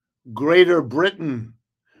Greater Britain.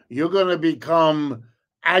 You're going to become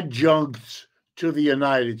adjuncts to the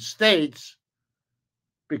United States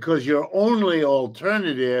because your only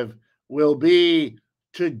alternative will be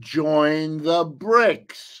to join the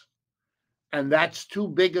Brics. And that's too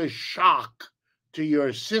big a shock to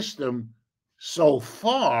your system so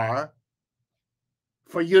far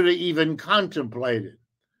for you to even contemplate it.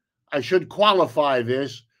 I should qualify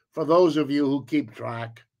this for those of you who keep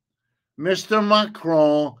track. Mr.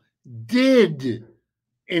 Macron did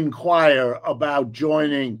inquire about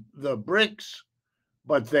joining the Brics,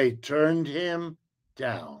 but they turned him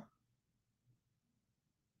down.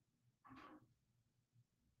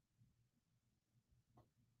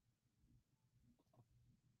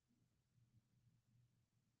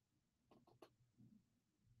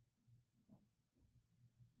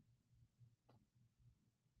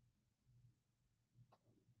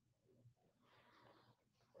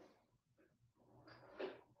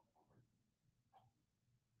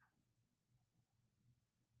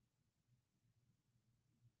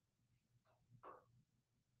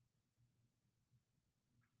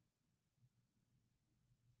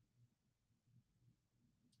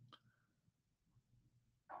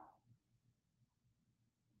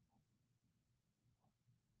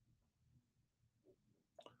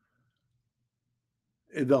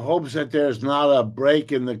 In the hopes that there's not a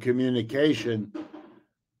break in the communication,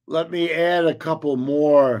 let me add a couple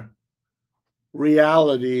more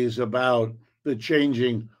realities about the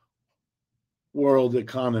changing world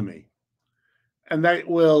economy. And that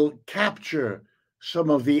will capture some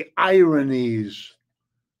of the ironies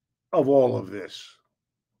of all of this.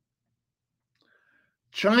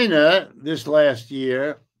 China, this last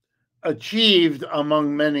year, achieved,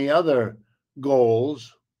 among many other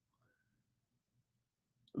goals,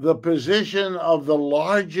 the position of the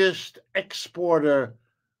largest exporter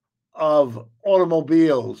of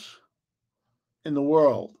automobiles in the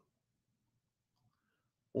world.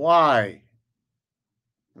 Why?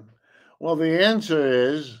 Well, the answer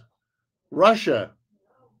is Russia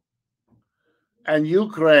and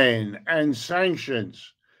Ukraine and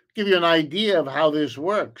sanctions. Give you an idea of how this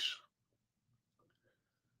works.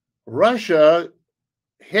 Russia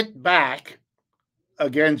hit back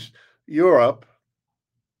against Europe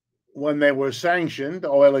when they were sanctioned.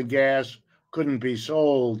 Oil and gas couldn't be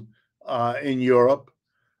sold in Europe.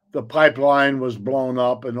 The pipeline was blown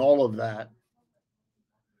up and all of that.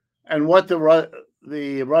 And what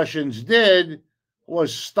the Russians did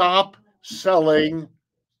was stop selling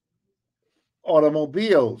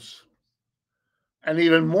automobiles. And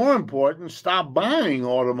even more important, stop buying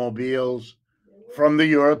automobiles from the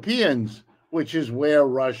Europeans, which is where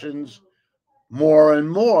Russians more and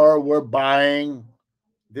more were buying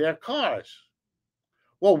their cars.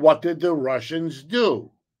 Well, what did the Russians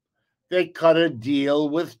do? They cut a deal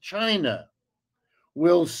with China.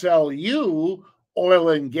 We'll sell you oil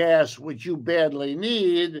and gas, which you badly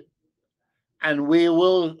need, and we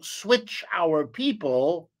will switch our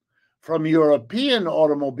people from European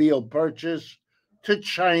automobile purchase to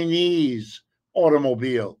Chinese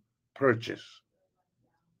automobile purchase.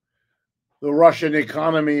 The Russian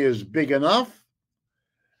economy is big enough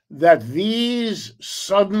that these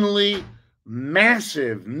suddenly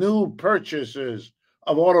massive new purchases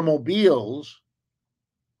of automobiles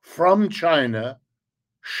from China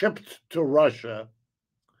shipped to Russia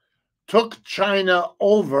took China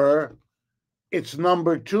over its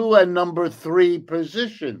number 2 and number 3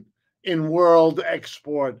 position in world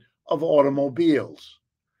export of automobiles.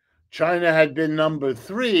 China had been number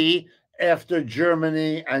 3 after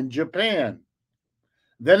Germany and Japan.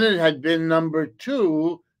 Then it had been number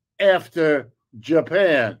 2 after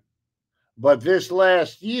Japan. But this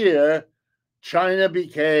last year, China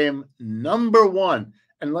became number 1.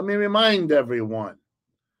 And let me remind everyone,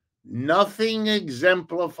 nothing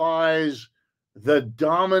exemplifies the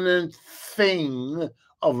dominant thing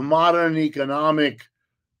of modern economic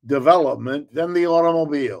development than the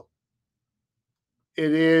automobile.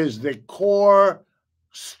 It is the core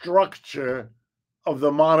structure of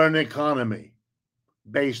the modern economy,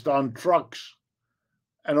 based on trucks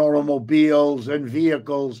and automobiles and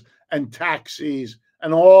vehicles and taxis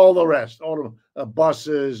and all the rest,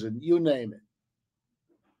 buses and you name it.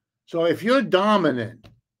 So if you're dominant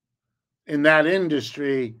in that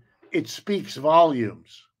industry, it speaks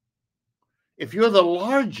volumes. If you're the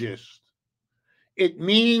largest, it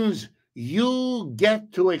means you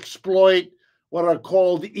get to exploit what are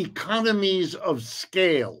called economies of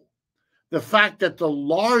scale. The fact that the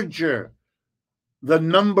larger the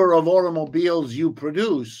number of automobiles you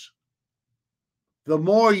produce, the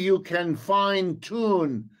more you can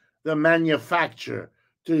fine-tune the manufacture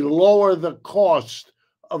to lower the cost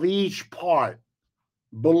of each part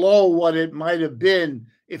below what it might have been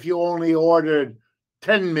if you only ordered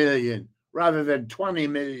 10 million rather than 20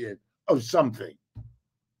 million of something.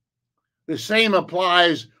 The same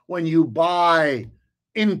applies when you buy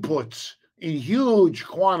inputs in huge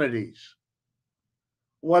quantities.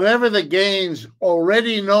 Whatever the gains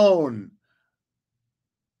already known,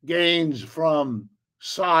 gains from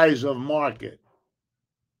size of market,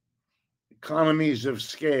 economies of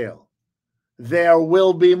scale, there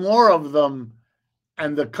will be more of them,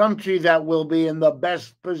 and the country that will be in the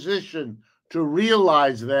best position to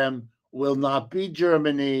realize them will not be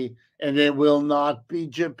Germany, and it will not be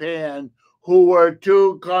Japan, who were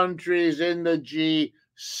 2 countries in the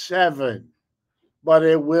G7, but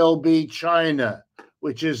it will be China,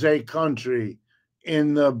 which is a country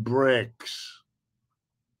in the Brics.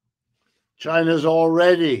 China's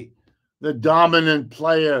already the dominant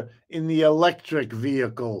player in the electric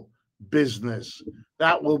vehicle business.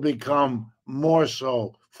 That will become more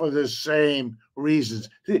so for the same reasons.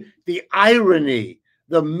 The irony,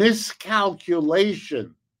 the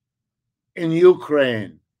miscalculation in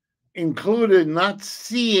Ukraine included not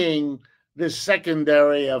seeing the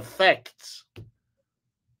secondary effects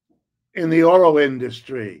in the auto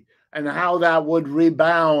industry and how that would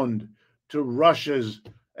rebound to Russia's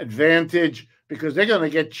advantage, because they're going to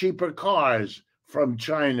get cheaper cars from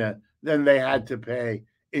China than they had to pay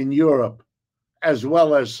in Europe, as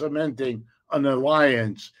well as cementing an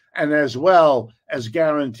alliance and as well as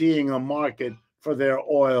guaranteeing a market for their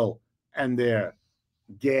oil and their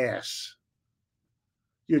gas.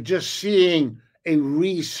 You're just seeing a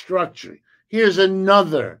restructuring. Here's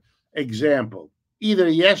another example, either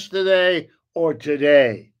yesterday or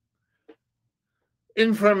today.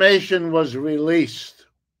 Information was released.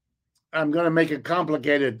 I'm going to make a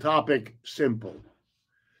complicated topic simple.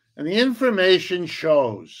 And the information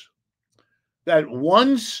shows that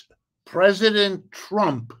once President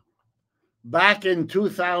Trump, back in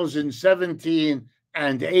 2017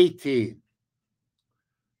 and 18,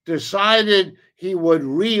 decided he would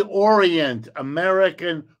reorient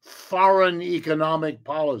American foreign economic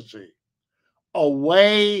policy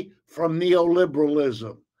away from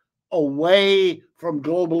neoliberalism, away from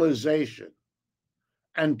globalization,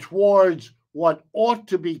 and towards what ought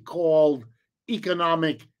to be called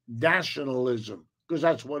economic nationalism, because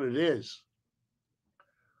that's what it is.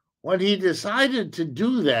 When he decided to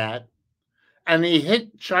do that, and he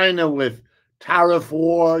hit China with tariff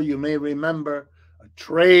war, you may remember, a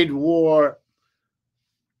trade war,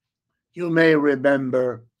 you may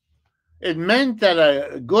remember, it meant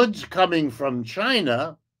that goods coming from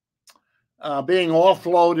China being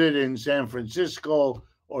offloaded in San Francisco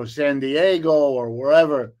or San Diego or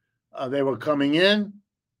wherever they were coming in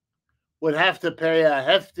would have to pay a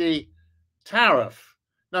hefty tariff.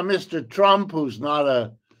 Now, Mr. Trump, who's not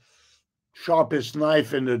a sharpest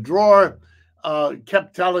knife in the drawer,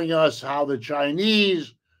 kept telling us how the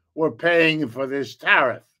Chinese were paying for this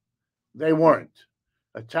tariff. They weren't.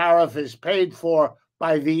 A tariff is paid for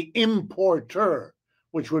by the importer,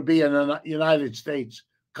 which would be a United States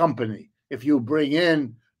company. If you bring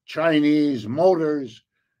in Chinese motors,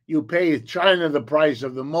 you pay China the price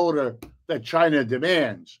of the motor that China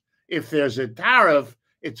demands. If there's a tariff,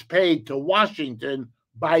 it's paid to Washington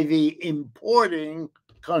by the importing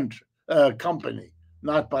company,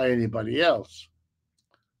 not by anybody else.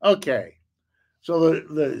 Okay, so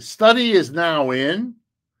the study is now in.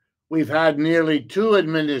 We've had nearly 2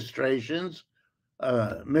 administrations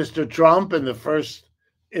Mr. Trump and the first,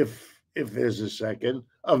 if there's a second,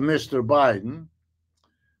 of Mr. Biden.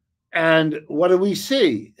 And what do we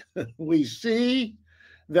see? We see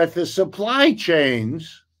that the supply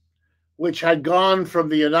chains, which had gone from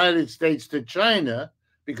the United States to China,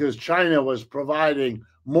 because China was providing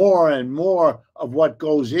more and more of what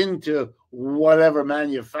goes into whatever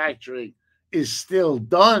manufacturing is still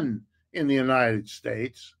done in the United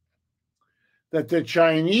States, that the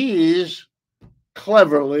Chinese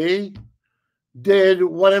cleverly did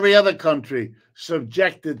what every other country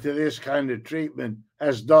subjected to this kind of treatment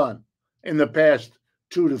has done in the past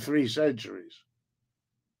 2 to 3 centuries.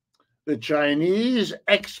 The Chinese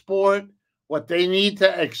export what they need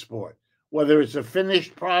to export, whether it's a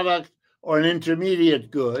finished product or an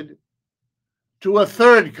intermediate good, to a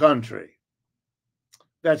third country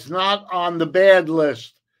that's not on the bad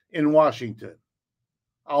list in Washington.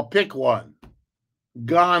 I'll pick one,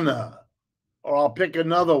 Ghana, or I'll pick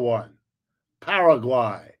another one,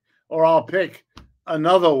 Paraguay, or I'll pick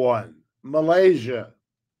another one, Malaysia.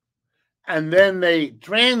 And then they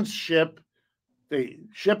ship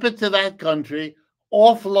it to that country,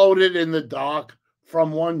 offload it in the dock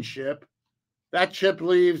from one ship. That ship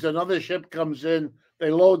leaves, another ship comes in,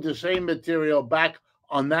 they load the same material back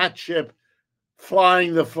on that ship,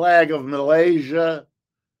 flying the flag of Malaysia,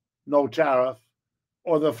 no tariff,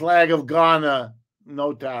 or the flag of Ghana,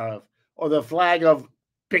 no tariff, or the flag of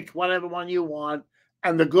pick whatever one you want,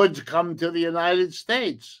 and the goods come to the United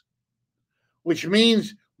States, which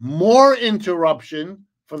means more interruption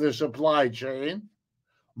for the supply chain,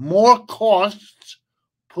 more costs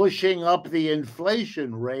pushing up the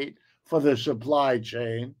inflation rate for the supply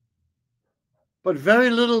chain, but very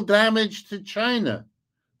little damage to China,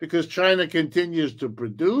 because China continues to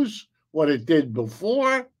produce what it did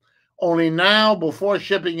before, only now, before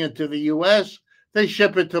shipping it to the US, they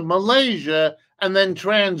ship it to Malaysia and then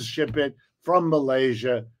transship it from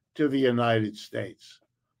Malaysia to the United States.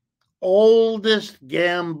 Oldest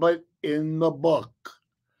gambit in the book.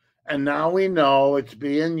 And now we know it's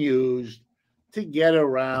being used to get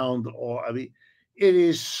around, it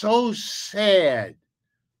is so sad.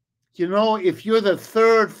 You know, if you're the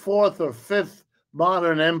third, fourth, or fifth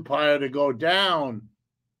modern empire to go down,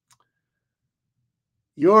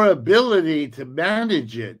 your ability to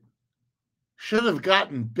manage it should have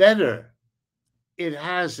gotten better. It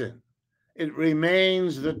hasn't. It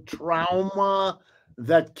remains the trauma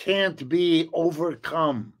that can't be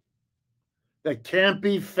overcome, that can't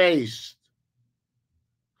be faced.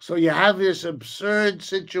 So you have this absurd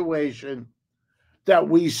situation that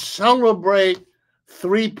we celebrate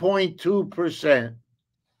 3.2%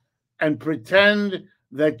 and pretend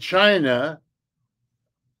that China,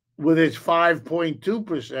 with its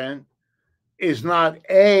 5.2%, is not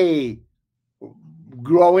A,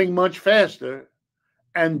 growing much faster,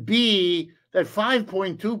 and B, that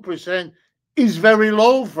 5.2% is very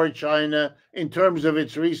low for China in terms of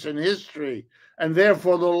its recent history. And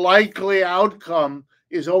therefore, the likely outcome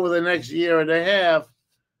is over the next year and a half,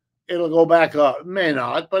 it'll go back up. It may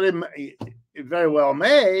not, but it very well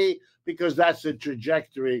may, because that's the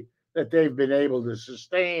trajectory that they've been able to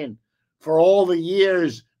sustain for all the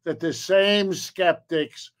years that the same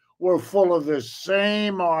skeptics were full of the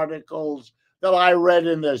same articles that I read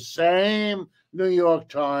in the same New York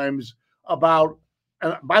Times about.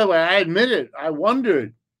 And by the way, I admit it, I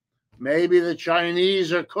wondered, maybe the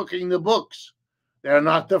Chinese are cooking the books. They're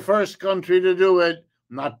not the first country to do it,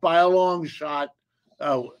 not by a long shot.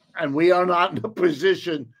 And we are not in a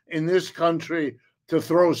position in this country to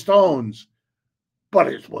throw stones. But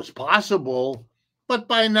it was possible. But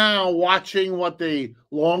by now, watching what the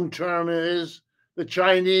long term is, the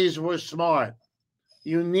Chinese were smart.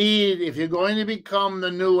 You need, if you're going to become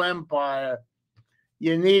the new empire,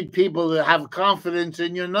 you need people to have confidence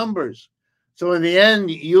in your numbers. So in the end,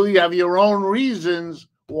 you have your own reasons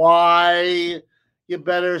why you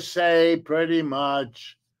better say pretty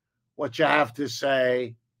much what you have to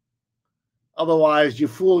say. Otherwise, you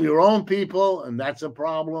fool your own people, and that's a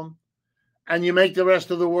problem. And you make the rest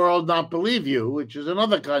of the world not believe you, which is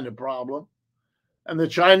another kind of problem. And the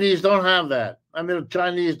Chinese don't have that. I mean, the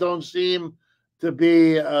Chinese don't seem to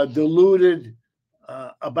be deluded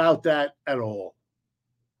about that at all.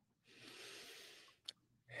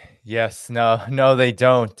 Yes, no, they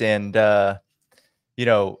don't. And,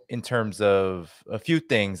 in terms of a few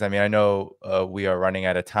things, I mean, I know we are running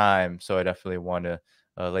out of time, so I definitely want to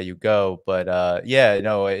let you go. But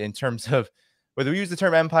in terms of whether we use the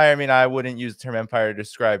term empire, I mean, I wouldn't use the term empire to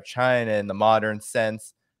describe China in the modern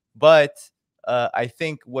sense. But I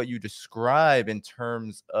think what you describe in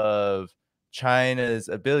terms of China's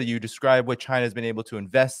ability, you describe what China's been able to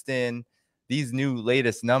invest in, these new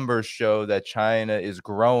latest numbers show that China is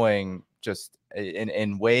growing just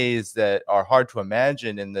in ways that are hard to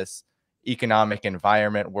imagine in this economic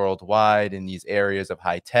environment worldwide, in these areas of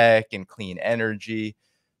high tech and clean energy.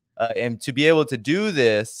 And to be able to do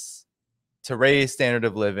this, to raise standard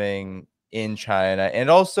of living in China, and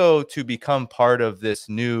also to become part of this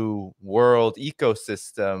new world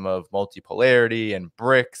ecosystem of multipolarity and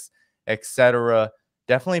Brics, etc.,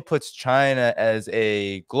 definitely puts China as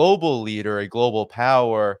a global leader, a global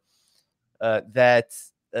power that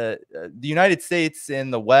the United States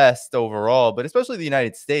and the West overall, but especially the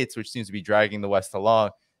United States, which seems to be dragging the West along,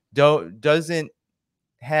 doesn't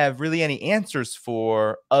have really any answers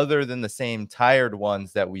for, other than the same tired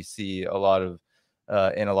ones that we see a lot of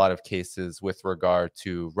in a lot of cases with regard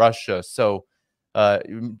to Russia. So,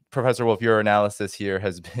 Professor Wolff, your analysis here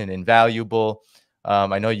has been invaluable.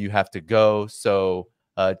 I know you have to go, so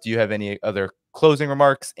do you have any other closing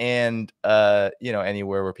remarks, and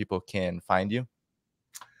anywhere where people can find you?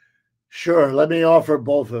 Sure. Let me offer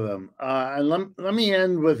both of them, and let me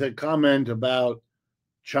end with a comment about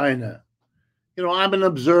China. I'm an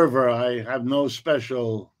observer. I have no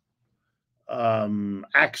special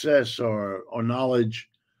access or knowledge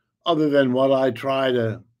other than what I try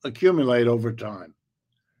to accumulate over time.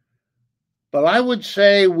 But I would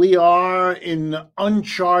say we are in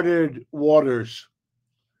uncharted waters.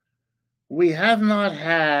 We have not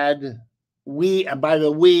had, by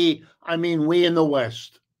the we, I mean we in the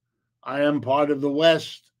West. I am part of the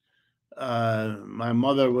West. My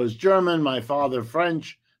mother was German, my father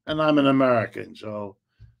French, and I'm an American. So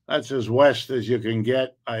that's as West as you can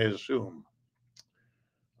get, I assume.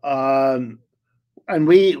 And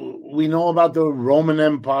we know about the Roman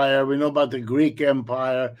Empire, we know about the Greek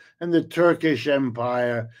Empire and the Turkish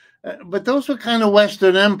Empire, but those were kind of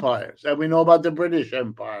Western empires. And we know about the British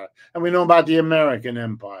Empire, and we know about the American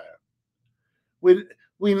Empire. We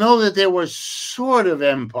know that there were sort of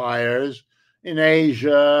empires in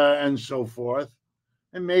Asia and so forth,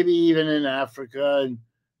 and maybe even in Africa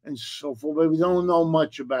and so forth, but we don't know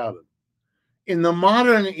much about it. In the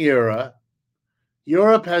modern era,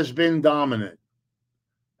 Europe has been dominant,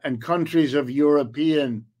 and countries of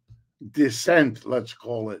European descent, let's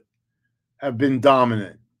call it, have been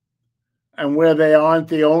dominant. And where they aren't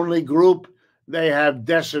the only group, they have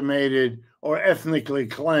decimated or ethnically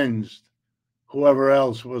cleansed whoever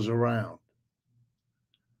else was around.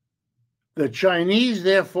 The Chinese,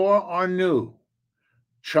 therefore, are new.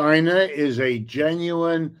 China is a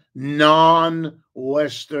genuine non-Western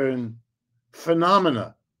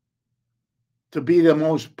phenomena. To be the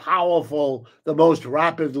most powerful, the most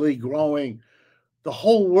rapidly growing, the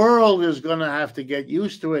whole world is going to have to get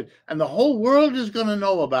used to it, and the whole world is going to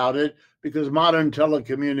know about it because modern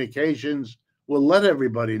telecommunications will let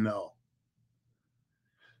everybody know.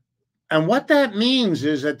 And what that means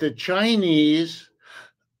is that the Chinese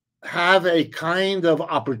have a kind of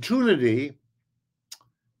opportunity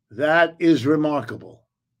that is remarkable.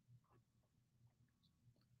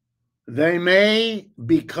 They may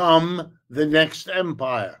become the next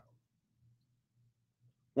empire.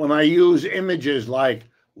 When I use images like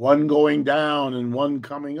one going down and one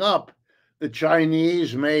coming up, the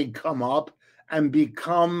Chinese may come up and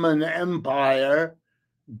become an empire,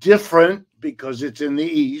 different because it's in the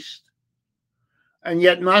East, and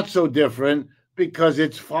yet not so different because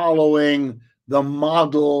it's following the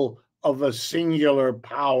model of a singular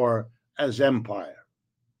power as empire.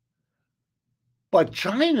 But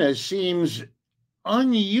China seems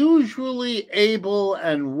unusually able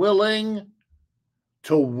and willing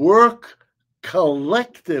to work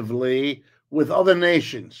collectively with other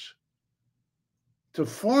nations, to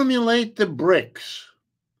formulate the Brics,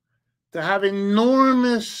 to have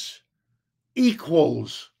enormous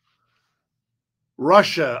equals.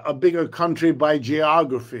 Russia, a bigger country by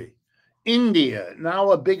geography. India,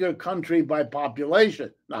 now a bigger country by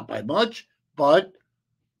population, not by much, but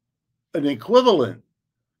an equivalent.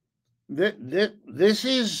 This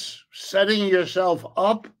is setting yourself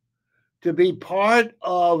up to be part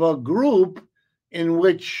of a group in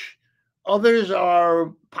which others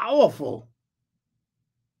are powerful,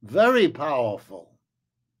 very powerful.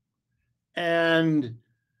 And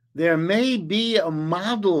there may be a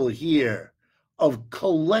model here of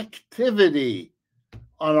collectivity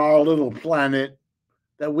on our little planet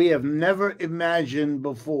that we have never imagined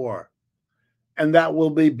before, and that will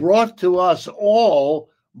be brought to us all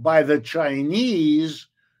by the Chinese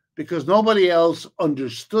because nobody else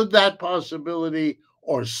understood that possibility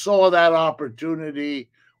or saw that opportunity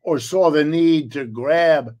or saw the need to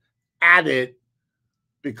grab at it,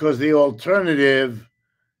 because the alternative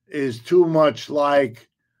is too much like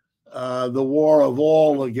the war of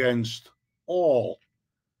all against all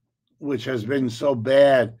which has been so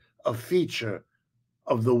bad a feature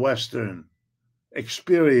of the Western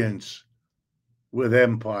experience with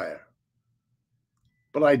empire.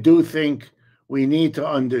 But I do think we need to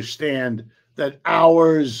understand that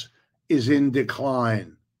ours is in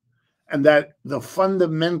decline, and that the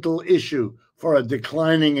fundamental issue for a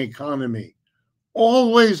declining economy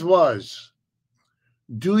always was,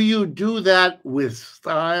 do you do that with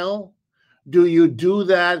style? Do you do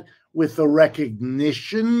that with the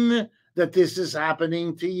recognition that this is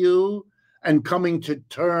happening to you and coming to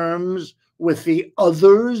terms with the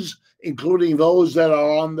others, including those that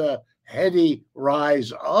are on the heady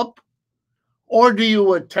rise up? Or do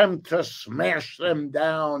you attempt to smash them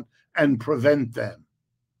down and prevent them?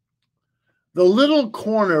 The little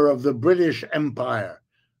corner of the British Empire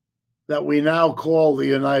that we now call the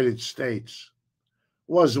United States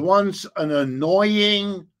was once an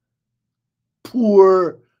annoying,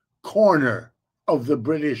 poor corner of the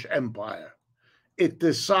British Empire. It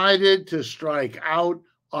decided to strike out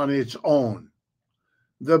on its own.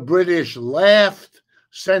 The British laughed,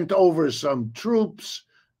 sent over some troops,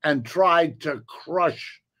 and tried to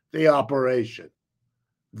crush the operation.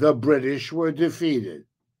 The British were defeated.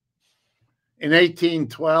 In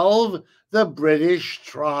 1812, the British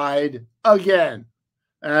tried again,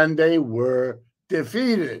 and they were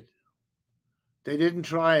defeated. They didn't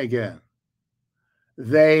try again.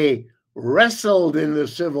 They wrestled in the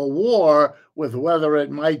Civil War with whether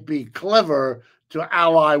it might be clever to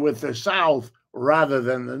ally with the South rather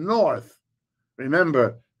than the North.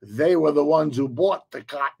 Remember, they were the ones who bought the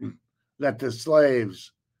cotton that the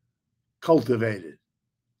slaves cultivated.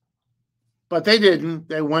 But they didn't.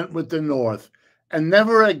 They went with the North. And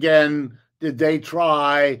never again did they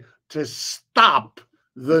try to stop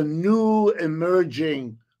the new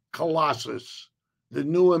emerging colossus, the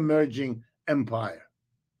new emerging empire.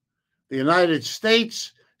 The United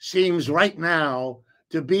States seems right now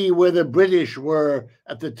to be where the British were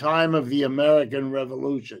at the time of the American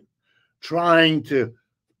Revolution, trying to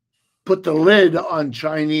put the lid on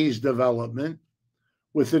Chinese development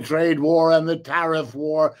with the trade war and the tariff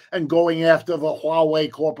war, and going after the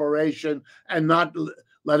Huawei Corporation and not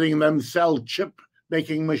letting them sell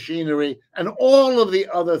chip-making machinery, and all of the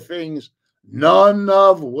other things, none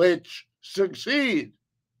of which succeed.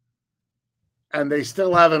 And they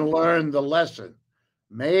still haven't learned the lesson.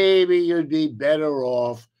 Maybe you'd be better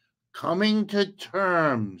off coming to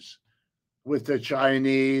terms with the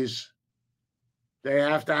Chinese. They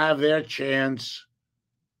have to have their chance,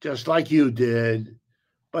 just like you did.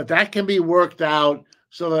 But that can be worked out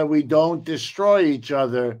so that we don't destroy each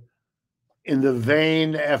other in the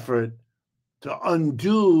vain effort to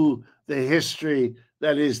undo the history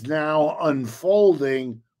that is now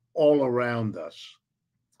unfolding all around us.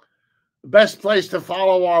 The best place to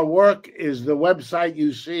follow our work is the website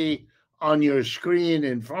you see on your screen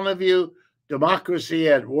in front of you,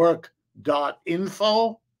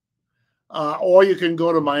 DemocracyatWork.info. Or you can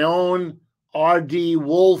go to my own, RD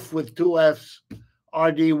Wolff with 2 Fs,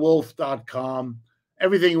 rdwolff.com.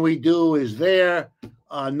 Everything we do is there,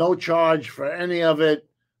 no charge for any of it,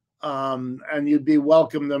 and you'd be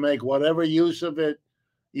welcome to make whatever use of it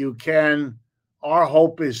you can. Our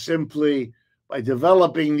hope is simply, by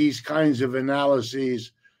developing these kinds of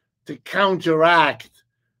analyses, to counteract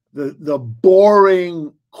the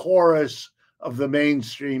boring chorus of the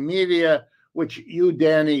mainstream media, which you,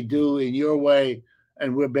 Danny, do in your way,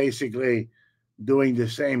 and we're basically doing the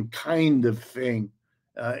same kind of thing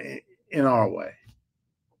in our way.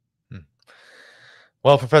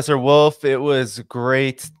 Well, Professor Wolff, it was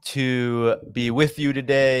great to be with you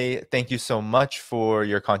today. Thank you so much for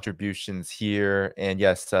your contributions here. And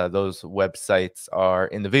yes, those websites are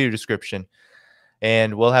in the video description.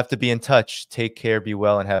 And we'll have to be in touch. Take care, be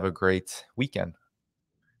well, and have a great weekend.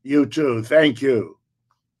 You too. Thank you.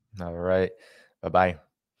 All right. Bye-bye.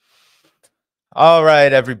 All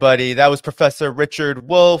right, everybody. That was Professor Richard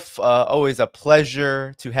Wolff. Always a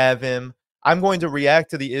pleasure to have him. I'm going to react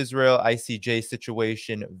to the Israel ICJ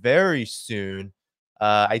situation very soon.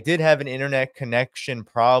 I did have an internet connection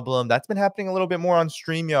problem. That's been happening a little bit more on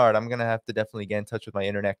StreamYard. I'm going to have to definitely get in touch with my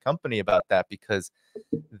internet company about that, because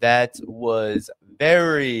that was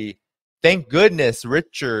very... Thank goodness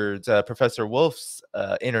Richard's, Professor Wolff's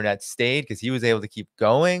internet stayed, because he was able to keep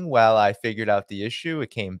going while I figured out the issue. It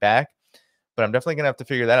came back. But I'm definitely going to have to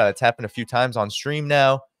figure that out. It's happened a few times on stream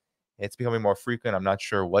now. It's becoming more frequent. I'm not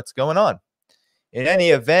sure what's going on. In any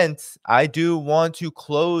event, I do want to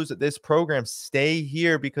close this program. Stay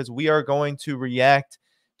here, because we are going to react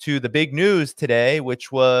to the big news today,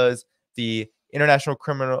 which was the International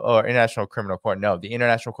Court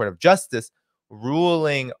of Justice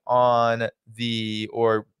ruling on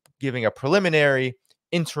or giving a preliminary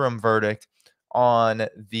interim verdict on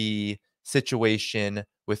the situation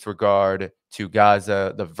with regard to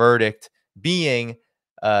Gaza. The verdict being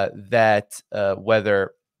that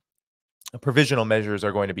whether provisional measures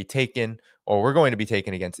are going to be taken or were going to be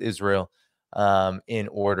taken against Israel in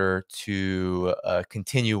order to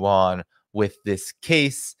continue on with this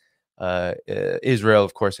case. Israel,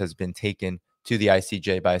 of course, has been taken to the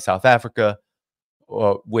ICJ by South Africa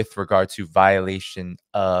with regard to violation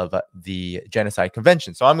of the Genocide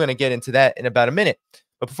Convention. So I'm going to get into that in about a minute.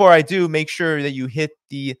 But before I do, make sure that you hit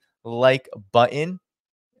the like button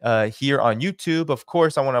here on YouTube. Of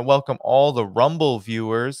course, I want to welcome all the Rumble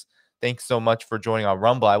viewers. Thanks so much for joining on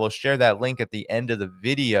Rumble. I will share that link at the end of the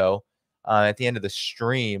video, at the end of the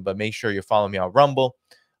stream, but make sure you follow me on Rumble.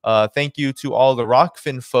 Thank you to all the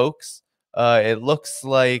Rockfin folks. It looks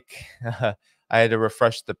like I had to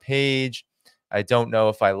refresh the page. I don't know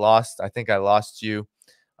if I think I lost you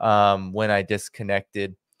when I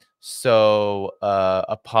disconnected. So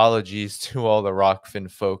apologies to all the Rockfin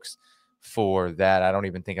folks for that. I don't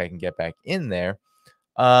even think I can get back in there.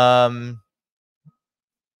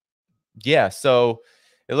 Yeah, so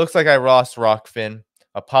it looks like I lost Rockfin.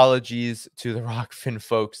 Apologies to the Rockfin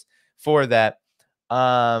folks for that.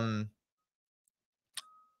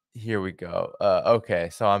 Here we go. Okay,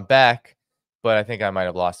 so I'm back, but I think I might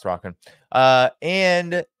have lost Rockfin.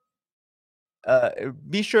 And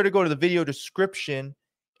be sure to go to the video description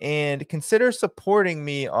and consider supporting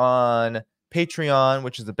me on Patreon,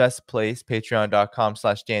 which is the best place,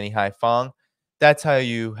 patreon.com/DannyDhaiphong. That's how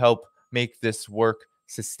you help make this work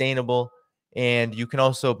sustainable. And you can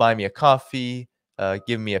also buy me a coffee,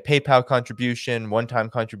 give me a PayPal contribution, one-time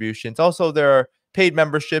contributions. Also, there are paid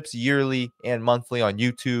memberships yearly and monthly on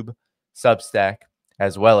YouTube, Substack,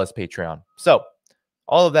 as well as Patreon. So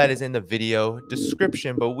all of that is in the video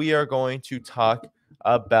description, but we are going to talk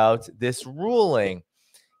about this ruling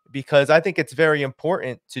because I think it's very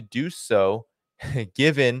important to do so,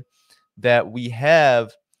 given that we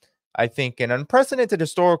have, I think, an unprecedented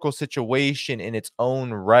historical situation in its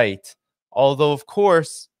own right. Although, of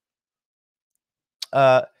course, we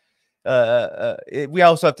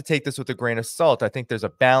also have to take this with a grain of salt. I think there's a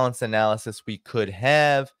balanced analysis we could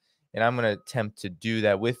have, and I'm going to attempt to do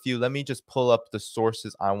that with you. Let me just pull up the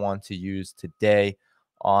sources I want to use today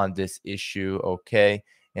on this issue, okay?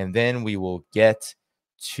 And then we will get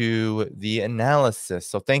to the analysis.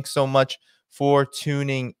 So thanks so much for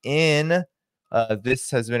tuning in.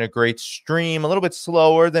 This has been a great stream, a little bit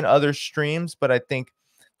slower than other streams, but I think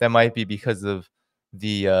that might be because of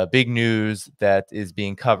the big news that is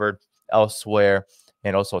being covered elsewhere.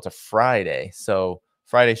 And also it's a Friday, so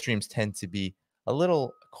Friday streams tend to be a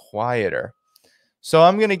little quieter. So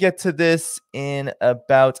I'm going to get to this in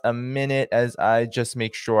about a minute as I just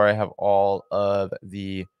make sure I have all of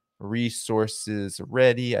the resources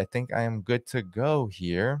ready. I think I am good to go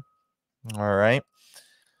here. All right.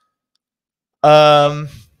 So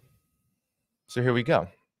here we go.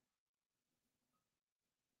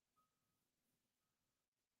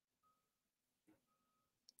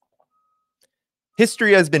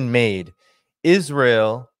 History has been made.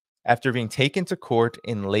 Israel, after being taken to court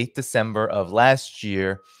in late December of last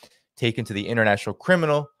year, taken to the International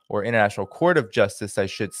Criminal or International Court of Justice, I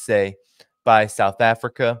should say, by South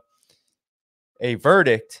Africa, a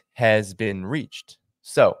verdict has been reached.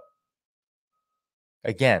 So,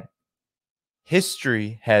 again,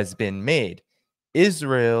 history has been made.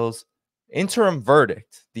 Israel's interim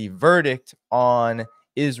verdict, the verdict on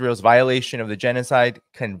Israel's violation of the Genocide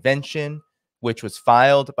Convention, which was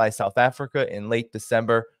filed by South Africa in late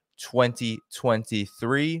December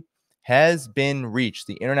 2023, has been reached.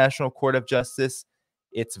 The International Court of Justice,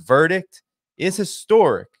 its verdict is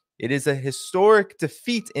historic. It is a historic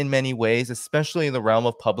defeat in many ways, especially in the realm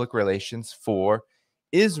of public relations for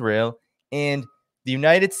Israel. And the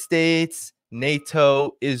United States,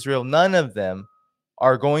 NATO, Israel, none of them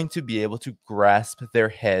are going to be able to grasp their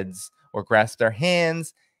heads or grasp their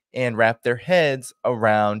hands and wrap their heads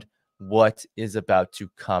around what is about to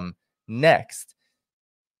come next.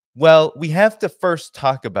 Well, we have to first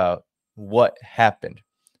talk about what happened.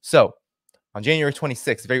 So, on January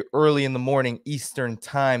 26th, very early in the morning Eastern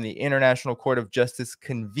Time, the International Court of Justice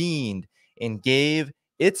convened and gave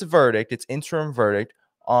its verdict, its interim verdict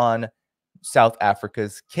on South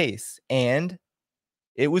Africa's case. And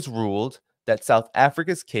it was ruled that South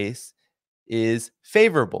Africa's case is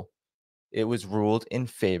favorable. It was ruled in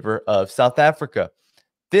favor of South Africa.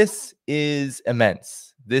 This is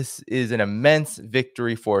immense. This is an immense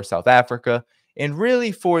victory for South Africa and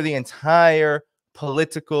really for the entire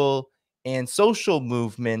political and social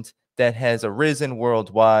movement that has arisen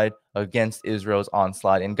worldwide against Israel's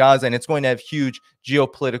onslaught in Gaza, and it's going to have huge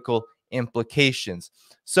geopolitical implications.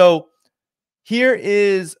 So here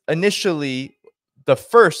is initially the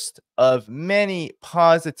first of many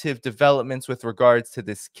positive developments with regards to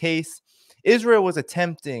this case. Israel was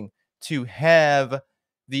attempting to have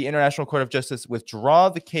the International Court of Justice withdraw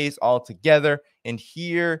the case altogether, and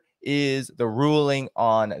here is the ruling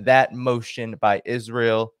on that motion by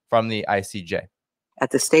Israel from the ICJ. At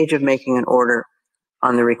the stage of making an order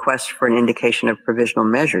on the request for an indication of provisional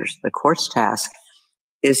measures, the court's task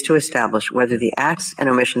is to establish whether the acts and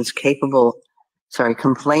omissions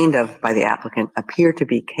complained of by the applicant appear to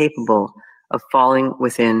be capable of falling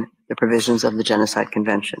within the provisions of the Genocide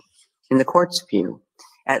Convention. In the court's view,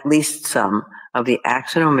 at least some of the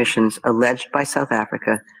acts and omissions alleged by South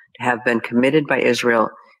Africa to have been committed by Israel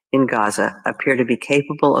in Gaza appear to be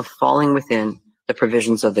capable of falling within the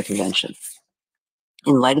provisions of the convention.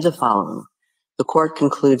 In light of the following, the court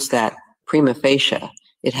concludes that prima facie,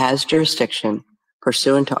 it has jurisdiction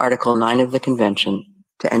pursuant to Article 9 of the convention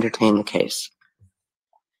to entertain the case.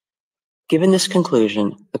 Given this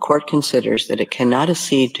conclusion, the court considers that it cannot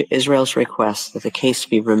accede to Israel's request that the case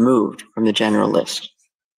be removed from the general list.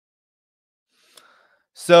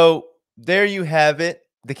 So there you have it.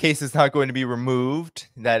 The case is not going to be removed.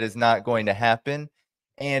 That is not going to happen.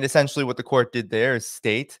 And essentially what the court did there is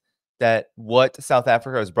state that what South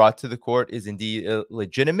Africa has brought to the court is indeed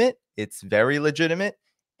legitimate. It's very legitimate.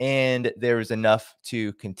 And there is enough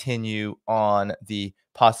to continue on the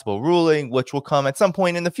possible ruling, which will come at some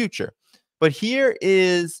point in the future. But here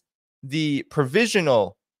is the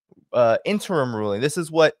provisional interim ruling. This is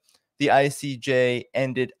what the ICJ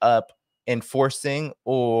ended up enforcing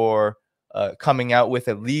or coming out with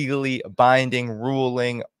a legally binding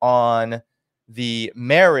ruling on the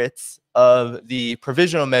merits of the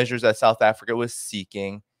provisional measures that South Africa was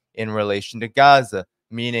seeking in relation to Gaza,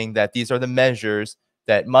 meaning that these are the measures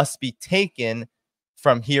that must be taken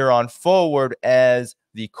from here on forward as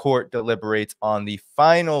the court deliberates on the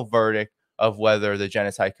final verdict of whether the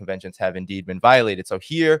genocide conventions have indeed been violated. So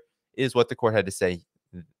here is what the court had to say.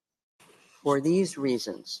 For these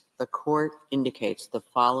reasons, the court indicates the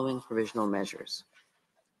following provisional measures.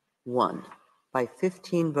 1. By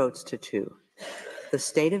 15 votes to 2, the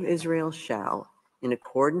State of Israel shall, in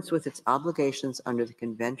accordance with its obligations under the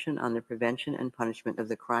Convention on the Prevention and Punishment of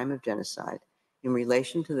the Crime of Genocide in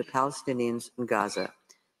relation to the Palestinians in Gaza,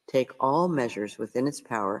 take all measures within its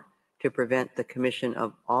power to prevent the commission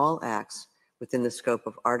of all acts within the scope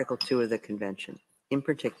of Article 2 of the Convention, in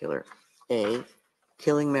particular, A,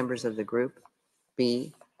 killing members of the group,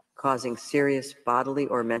 B, causing serious bodily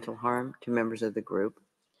or mental harm to members of the group,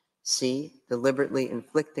 C, deliberately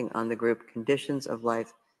inflicting on the group conditions of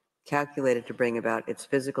life calculated to bring about its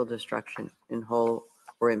physical destruction in whole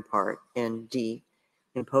or in part, and D,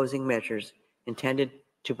 imposing measures intended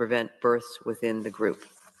to prevent births within the group.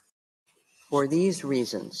 For these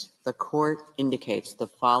reasons, the court indicates the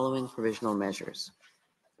following provisional measures.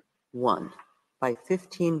 1. By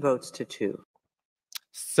 15 votes to 2.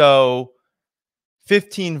 So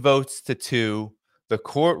 15 votes to 2, the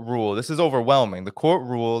court ruled, this is overwhelming, the court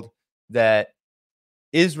ruled that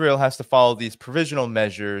Israel has to follow these provisional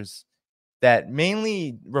measures that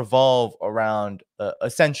mainly revolve around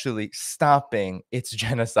essentially stopping its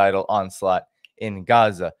genocidal onslaught in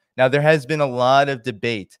Gaza. Now, there has been a lot of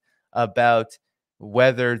debate about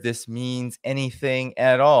whether this means anything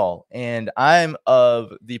at all, and I'm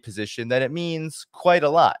of the position that it means quite a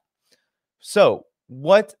lot. So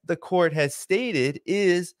what the court has stated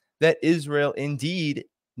is that Israel indeed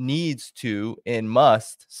needs to and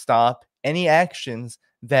must stop any actions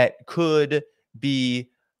that could be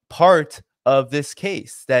part of this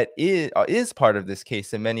case, that is part of this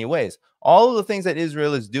case in many ways. All of the things that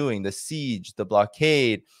Israel is doing, the siege, the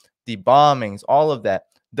blockade, the bombings, all of that,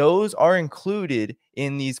 those are included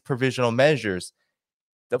in these provisional measures.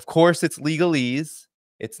 Of course, it's legalese.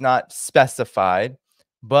 It's not specified,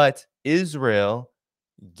 but Israel,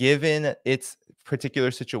 given its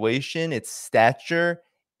particular situation, its stature,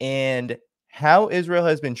 and how Israel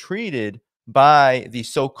has been treated by the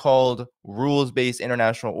so-called rules-based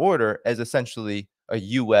international order as essentially a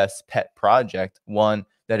U.S. pet project, one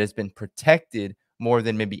that has been protected more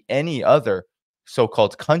than maybe any other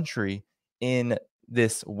so-called country in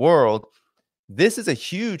this world. This is a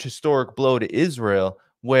huge historic blow to Israel,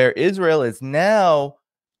 where Israel is now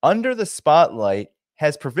under the spotlight,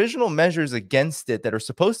 has provisional measures against it that are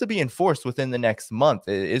supposed to be enforced within the next month.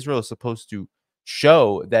 Israel is supposed to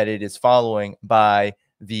show that it is following by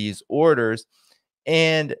these orders.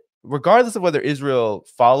 And regardless of whether Israel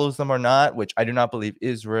follows them or not, which I do not believe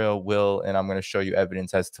Israel will, and I'm going to show you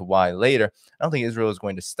evidence as to why later. I don't think Israel is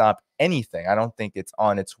going to stop anything. I don't think it's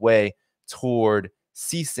on its way toward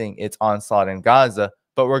ceasing its onslaught in Gaza.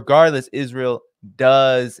 But regardless, Israel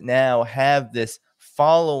does now have this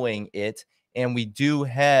following it, and we do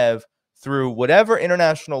have, through whatever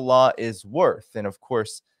international law is worth, and of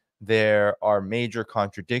course, there are major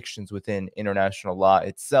contradictions within international law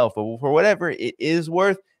itself, but for whatever it is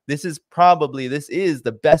worth, this is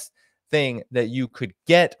the best thing that you could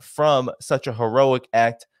get from such a heroic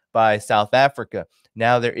act by South Africa.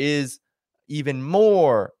 Now, there is even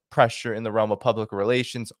more pressure in the realm of public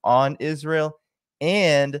relations on Israel,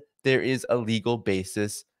 and there is a legal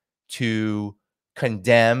basis to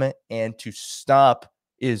condemn and to stop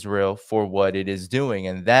Israel for what it is doing.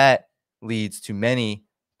 And that leads to many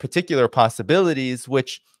particular possibilities,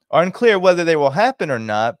 which are unclear whether they will happen or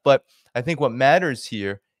not. But I think what matters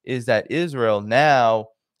here is that Israel now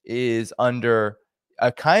is under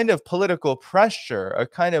a kind of political pressure, a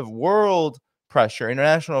kind of world pressure,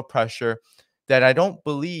 international pressure that I don't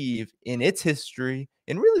believe in its history,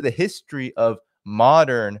 in really the history of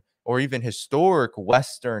modern or even historic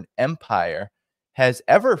Western empire, has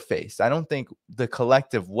ever faced. I don't think the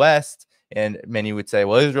collective West, and many would say,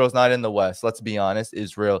 well, Israel's not in the West. Let's be honest.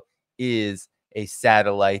 Israel is a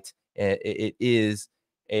satellite. It is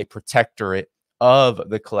a protectorate of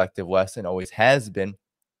the collective West and always has been.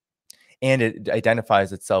 And it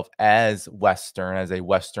identifies itself as Western, as a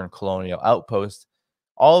Western colonial outpost.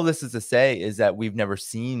 All of this is to say is that we've never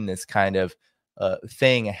seen this kind of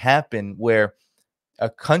thing happen where a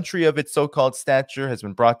country of its so-called stature has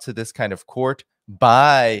been brought to this kind of court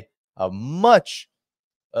by a much,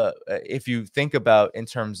 if you think about in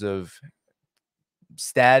terms of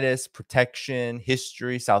status, protection,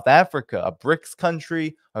 history, South Africa, a Brics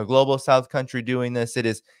country, a global South country doing this,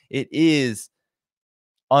 it is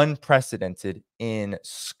unprecedented in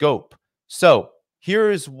scope. So here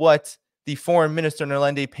is what the foreign minister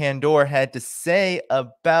Nerlende Pandor had to say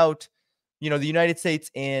about, the United States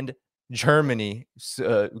and Germany,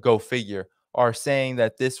 go figure, are saying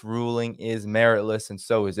that this ruling is meritless, and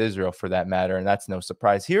so is Israel for that matter, and that's no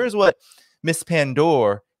surprise. Here's what Miss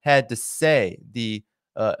Pandor had to say,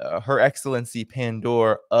 Her Excellency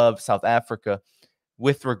Pandor of South Africa,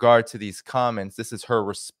 with regard to these comments. This is her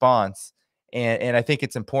response, and I think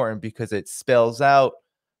it's important because it spells out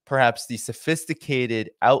perhaps the sophisticated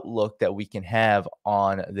outlook that we can have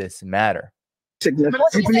on this matter. But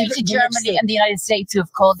what do you say to Germany and the United States who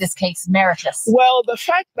have called this case meritless? Well, the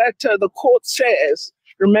fact that the court says,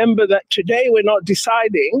 remember that today we're not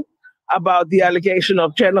deciding about the allegation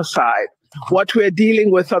of genocide. What we're dealing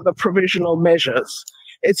with are the provisional measures.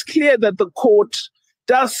 It's clear that the court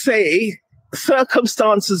does say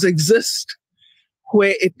circumstances exist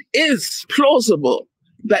where it is plausible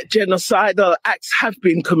that genocidal acts have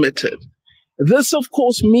been committed. This, of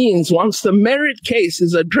course, means once the merit case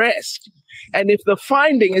is addressed, and if the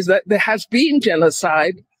finding is that there has been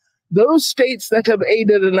genocide, those states that have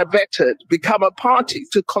aided and abetted become a party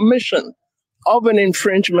to commission of an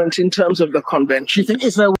infringement in terms of the convention. Do you think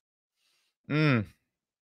Israel?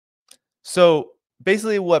 So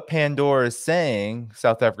basically what Pandor is saying,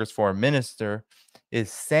 South Africa's foreign minister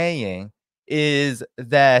is saying, is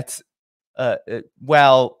that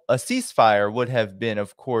while a ceasefire would have been,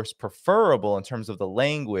 of course, preferable in terms of the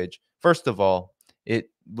language, first of all, it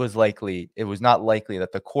was not likely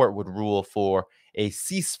that the court would rule for a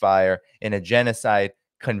ceasefire in a genocide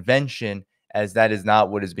convention, as that is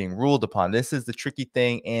not what is being ruled upon. This is the tricky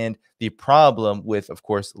thing and the problem with, of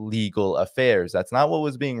course, legal affairs. That's not what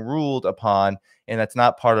was being ruled upon, and that's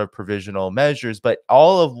not part of provisional measures. But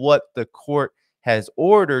all of what the court has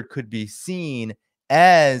ordered could be seen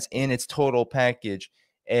as, in its total package,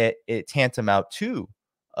 it tantamount to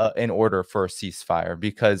in order for a ceasefire,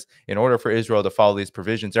 because in order for Israel to follow these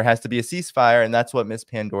provisions, there has to be a ceasefire, and that's what Ms.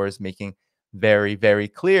 Pandor is making very, very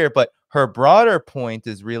clear. But her broader point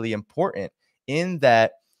is really important in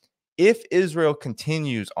that if Israel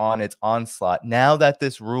continues on its onslaught, now that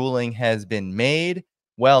this ruling has been made,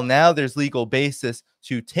 well, now there's legal basis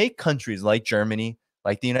to take countries like Germany,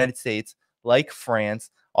 like the United States, like France,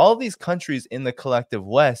 all of these countries in the collective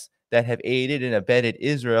West that have aided and abetted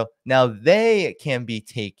Israel. Now they can be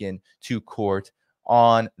taken to court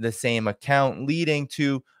on the same account, leading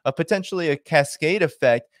to potentially a cascade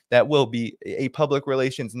effect that will be a public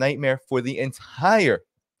relations nightmare for the entire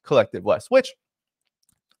collective West, which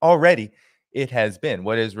already it has been.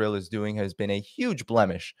 What Israel is doing has been a huge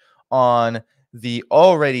blemish on the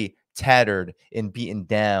already tattered and beaten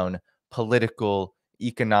down political,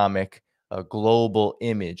 economic, global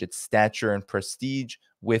image, its stature and prestige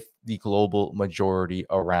with the global majority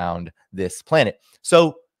around this planet.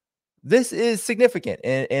 So this is significant.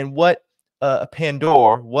 And what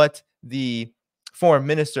what the foreign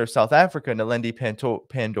minister of South Africa, Naledi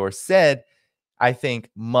Pandor, said, I think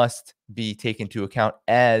must be taken into account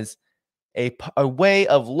as a way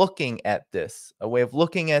of looking at this,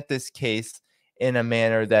 case in a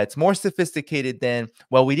manner that's more sophisticated than,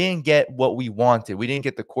 well, we didn't get what we wanted. We didn't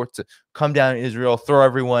get the court to come down in Israel, throw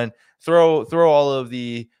all of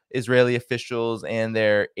the Israeli officials and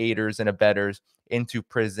their aiders and abettors into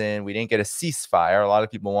prison. We didn't get a ceasefire. A lot of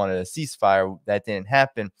people wanted a ceasefire. That didn't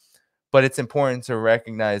happen. But it's important to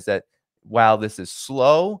recognize that while this is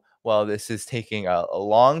slow, while this is taking a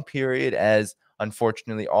long period, as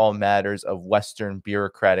unfortunately all matters of Western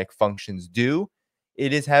bureaucratic functions do,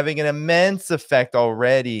 it is having an immense effect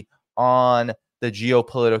already on the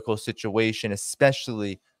geopolitical situation,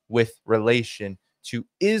 especially with relation to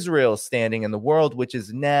Israel's standing in the world, which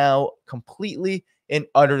is now completely and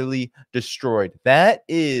utterly destroyed. That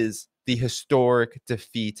is the historic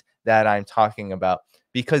defeat that I'm talking about,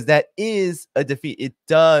 because that is a defeat. It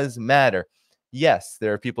does matter. Yes,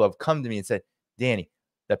 there are people who have come to me and said, Danny,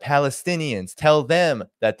 the Palestinians, tell them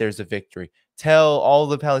that there's a victory. Tell all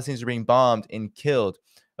the Palestinians are being bombed and killed.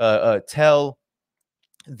 Tell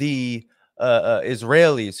the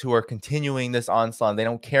Israelis who are continuing this onslaught, they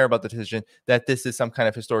don't care about the decision, that this is some kind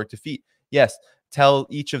of historic defeat. Yes, tell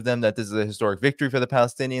each of them that this is a historic victory for the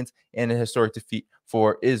Palestinians and a historic defeat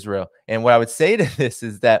for Israel. And what I would say to this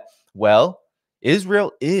is that, well,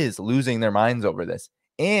 Israel is losing their minds over this.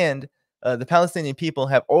 And the Palestinian people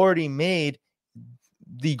have already made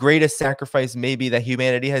the greatest sacrifice maybe that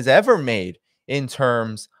humanity has ever made in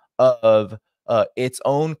terms of its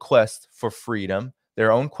own quest for freedom,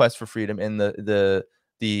 their own quest for freedom, and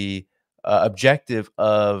the objective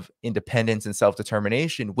of independence and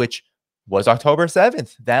self-determination, which was October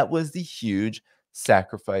 7th. That was the huge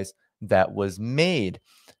sacrifice that was made.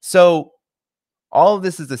 So all of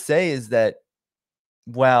this is to say is that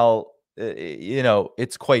while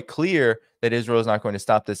it's quite clear that Israel is not going to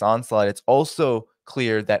stop this onslaught, it's also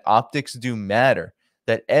clear that optics do matter,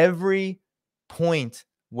 that every point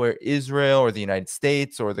where Israel or the United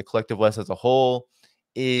States or the collective West as a whole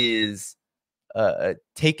is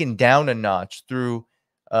taken down a notch through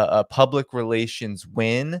a public relations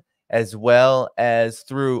win, as well as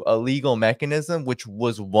through a legal mechanism, which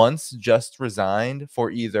was once just resigned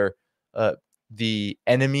for either the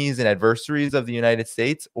enemies and adversaries of the United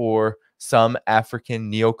States or some African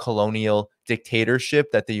neo-colonial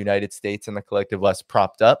dictatorship that the United States and the collective West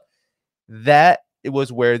propped up. That it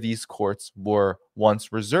was where these courts were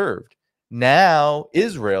once reserved. Now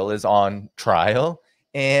Israel is on trial,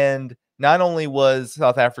 and not only was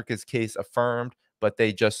South Africa's case affirmed, but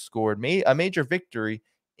they just scored a major victory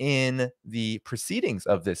in the proceedings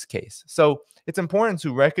of this case. So it's important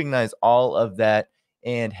to recognize all of that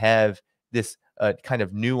and have this kind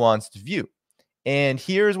of nuanced view. And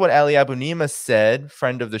here's what Ali Abunimah said,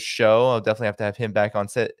 friend of the show. I'll definitely have to have him back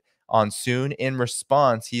on soon. In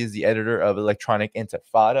response, he is the editor of Electronic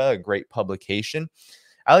Intifada, a great publication.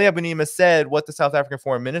 Ali Abunimah said what the South African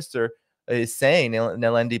foreign minister is saying,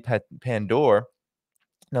 Naledi Pandor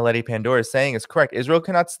is saying is correct. Israel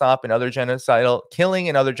cannot stop killing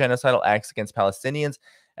and other genocidal acts against Palestinians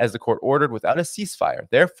as the court ordered without a ceasefire.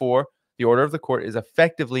 Therefore, the order of the court is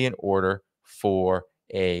effectively an order for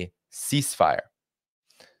a ceasefire.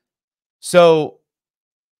 So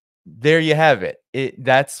there you have it.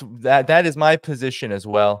 That is my position as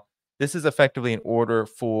well. This is effectively an order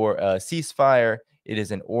for a ceasefire. It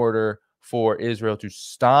is an order for Israel to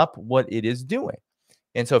stop what it is doing.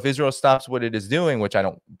 And so if Israel stops what it is doing, which I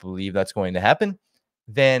don't believe that's going to happen,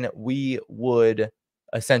 then we would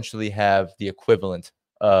essentially have the equivalent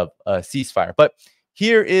of a ceasefire. But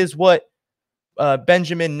here is what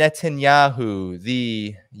Benjamin Netanyahu,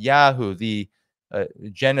 the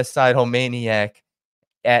genocidal maniac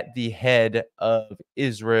at the head of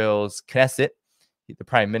Israel's Knesset, the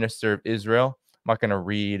prime minister of Israel. I'm not going to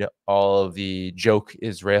read all of the joke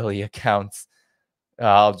Israeli accounts.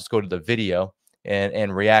 I'll just go to the video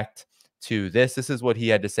and react to this. This is what he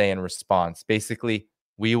had to say in response. Basically,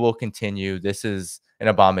 we will continue. This is an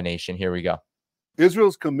abomination. Here we go.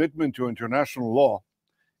 Israel's commitment to international law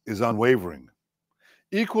is unwavering.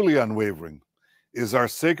 Equally unwavering is our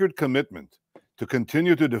sacred commitment to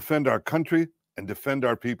continue to defend our country and defend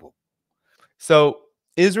our people. So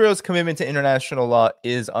Israel's commitment to international law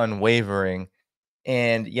is unwavering,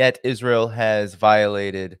 and yet Israel has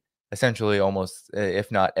violated essentially almost,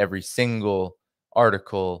 if not every single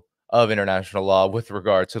article of international law with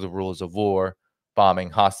regard to the rules of war, bombing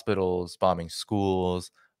hospitals, bombing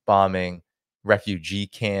schools, bombing refugee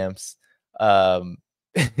camps.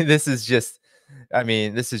 This is just, I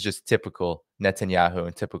mean, this is just typical Netanyahu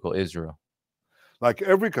and typical Israel. Like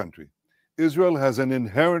every country, Israel has an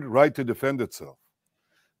inherent right to defend itself.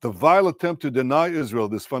 The vile attempt to deny Israel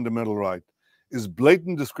this fundamental right is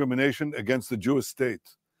blatant discrimination against the Jewish state,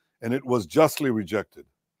 and it was justly rejected.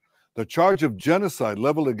 The charge of genocide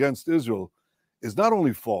leveled against Israel is not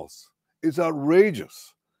only false, it's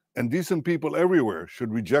outrageous, and decent people everywhere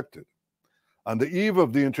should reject it. On the eve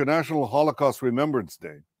of the International Holocaust Remembrance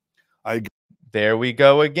Day, there we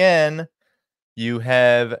go again. You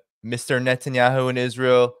have Mr. Netanyahu in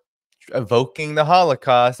Israel evoking the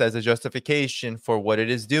Holocaust as a justification for what it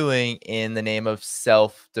is doing in the name of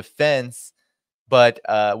self-defense. But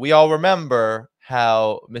we all remember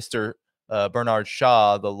how Mr. Bernard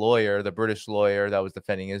Shaw, the lawyer, the British lawyer that was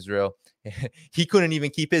defending Israel, he couldn't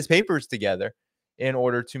even keep his papers together in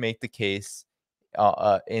order to make the case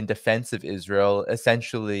in defense of Israel,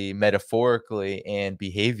 essentially metaphorically and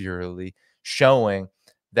behaviorally showing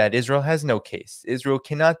that Israel has no case. Israel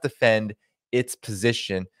cannot defend its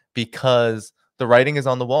position because the writing is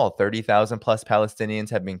on the wall. 30,000 plus Palestinians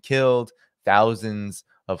have been killed, thousands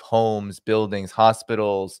of homes, buildings,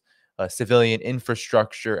 hospitals, civilian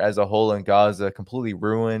infrastructure as a whole in Gaza completely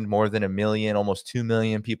ruined, more than 1 million, almost 2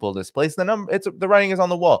 million people displaced. The writing is on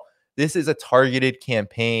the wall. This is a targeted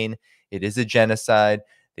campaign. It is a genocide.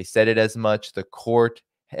 They said it as much. The court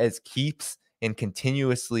keeps and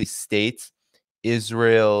continuously states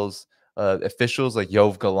Israel's officials like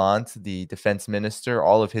Yoav Gallant, the defense minister,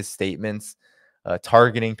 all of his statements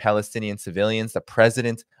targeting Palestinian civilians, the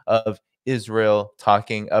president of Israel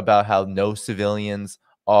talking about how no civilians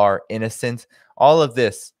are innocent. All of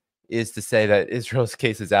this is to say that Israel's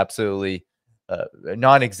case is absolutely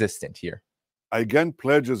non-existent here. I again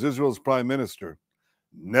pledge as Israel's prime minister,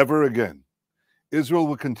 never again. Israel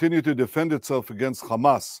will continue to defend itself against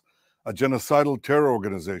Hamas, a genocidal terror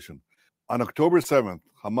organization. On October 7th,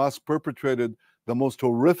 Hamas perpetrated the most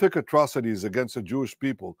horrific atrocities against the Jewish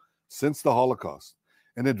people since the Holocaust,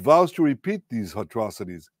 and it vows to repeat these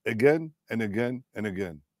atrocities again and again and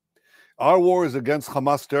again. Our war is against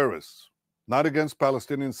Hamas terrorists, not against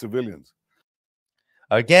Palestinian civilians.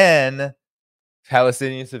 Again,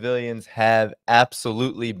 Palestinian civilians have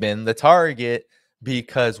absolutely been the target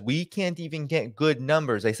because we can't even get good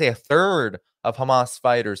numbers. They say a third of Hamas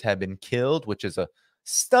fighters have been killed, which is a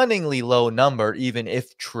stunningly low number, even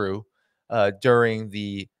if true, during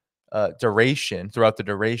the throughout the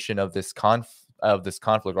duration of this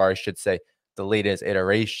conflict, or I should say, the latest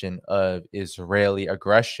iteration of Israeli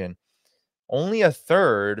aggression. Only a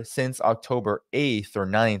third since October 8th or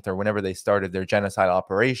 9th, or whenever they started their genocide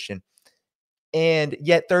operation. And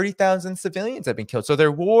yet 30,000 civilians have been killed. So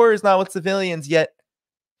their war is not with civilians, yet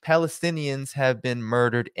Palestinians have been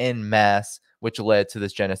murdered en masse, which led to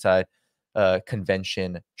this genocide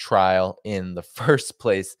convention trial in the first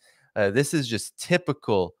place. This is just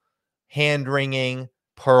typical hand-wringing,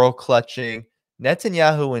 pearl clutching.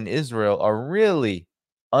 Netanyahu and Israel are really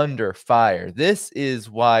under fire. This is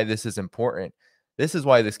why this is important. This is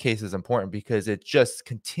why this case is important, because it just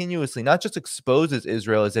continuously not just exposes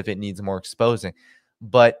Israel as if it needs more exposing,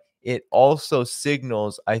 but it also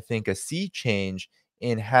signals, I think, a sea change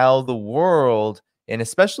in how the world, and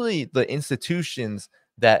especially the institutions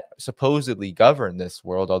that supposedly govern this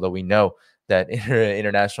world, although we know that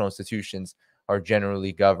international institutions are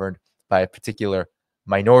generally governed by a particular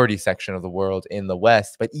minority section of the world in the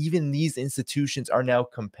West. But even these institutions are now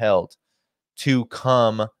compelled to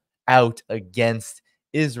come out against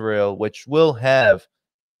Israel, which will have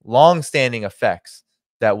long-standing effects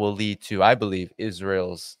that will lead to, I believe,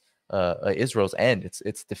 Israel's end,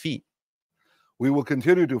 its defeat. We will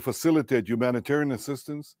continue to facilitate humanitarian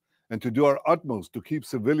assistance and to do our utmost to keep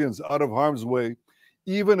civilians out of harm's way,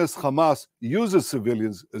 even as Hamas uses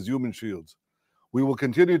civilians as human shields. We will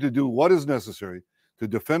continue to do what is necessary to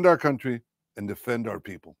defend our country and defend our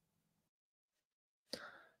people.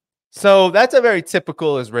 So that's a very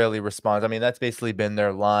typical Israeli response. I mean, that's basically been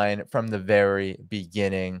their line from the very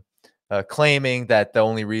beginning, claiming that the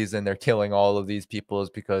only reason they're killing all of these people is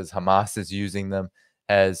because Hamas is using them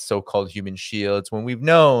as so-called human shields, when we've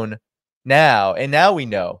known now, and now we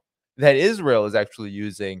know that Israel is actually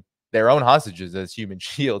using their own hostages as human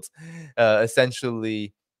shields,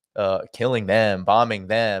 essentially killing them, bombing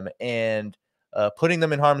them, and putting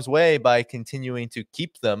them in harm's way by continuing to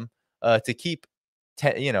keep them, to keep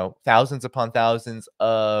thousands upon thousands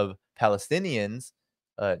of Palestinians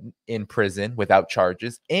in prison without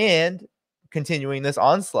charges, and continuing this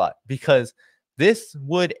onslaught, because this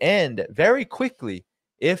would end very quickly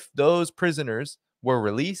if those prisoners were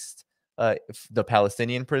released, the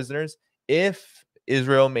Palestinian prisoners, if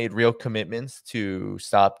Israel made real commitments to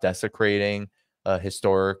stop desecrating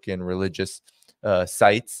historic and religious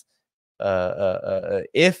sites,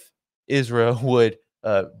 if Israel would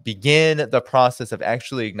begin the process of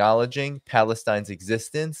actually acknowledging Palestine's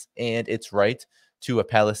existence and its right to a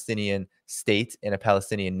Palestinian state and a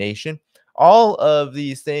Palestinian nation, all of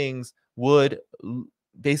these things would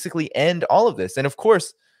basically end all of this. And of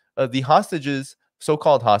course, the hostages,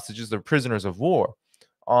 so-called hostages, the prisoners of war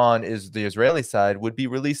on the Israeli side, would be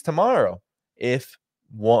released tomorrow if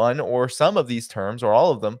one or some of these terms or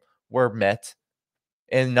all of them were met,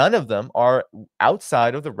 and none of them are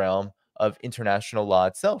outside of the realm of international law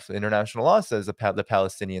itself. International law says the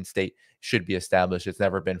Palestinian state should be established. It's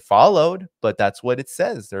never been followed, but that's what it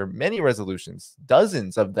says. There are many resolutions,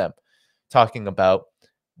 dozens of them, talking about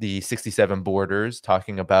the 67 borders,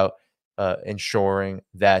 talking about ensuring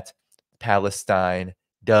that Palestine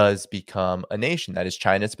does become a nation. That is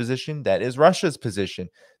China's position. That is Russia's position.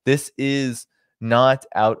 This is not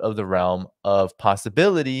out of the realm of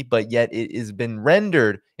possibility, but yet it has been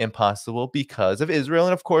rendered impossible because of Israel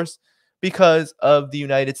and, of course, because of the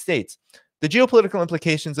United States. The geopolitical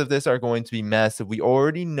implications of this are going to be massive. We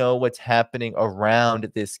already know what's happening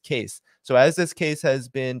around this case. So as this case has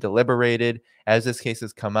been deliberated, as this case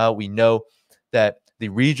has come out, we know that the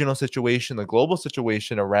regional situation, the global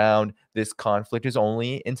situation around this conflict is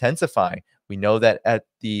only intensifying. We know that at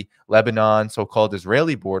the Lebanon so-called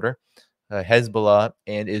Israeli border, Hezbollah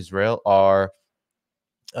and Israel are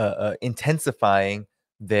intensifying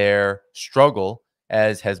their struggle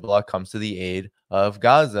as Hezbollah comes to the aid of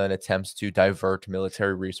Gaza and attempts to divert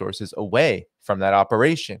military resources away from that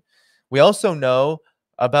operation. We also know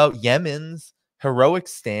about Yemen's heroic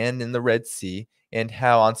stand in the Red Sea and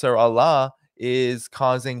how Ansar Allah is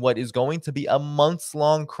causing what is going to be a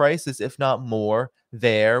months-long crisis, if not more,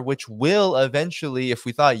 there, which will eventually, if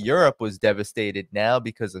we thought Europe was devastated now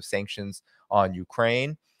because of sanctions on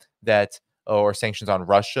Ukraine, or sanctions on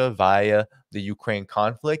Russia via the Ukraine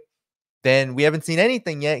conflict, then we haven't seen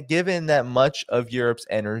anything yet, given that much of Europe's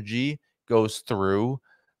energy goes through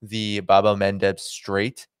the Bab el-Mandeb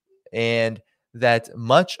Strait, and that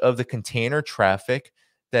much of the container traffic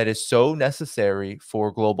that is so necessary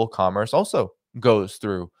for global commerce also goes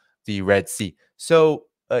through the Red Sea. So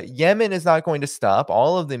Yemen is not going to stop.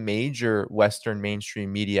 All of the major Western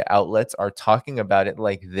mainstream media outlets are talking about it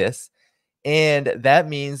like this. And that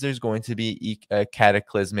means there's going to be a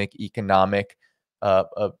cataclysmic economic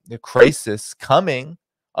crisis coming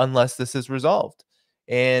unless this is resolved.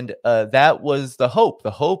 And that was the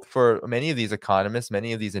hope for many of these economists,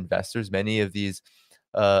 many of these investors, many of these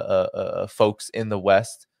folks in the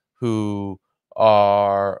West who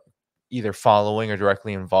are either following or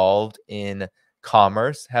directly involved in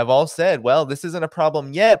commerce have all said, well, this isn't a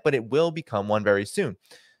problem yet, but it will become one very soon.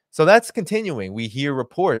 So that's continuing. We hear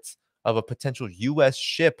reports of a potential U.S.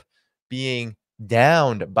 ship being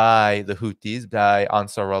downed by the Houthis, by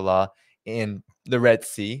Ansar Allah in the Red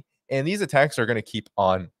Sea. And these attacks are going to keep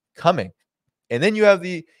on coming. And then you have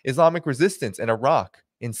the Islamic resistance in Iraq,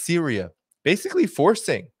 in Syria, basically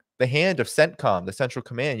forcing the hand of CENTCOM, the Central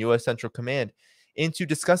Command, U.S. Central Command, into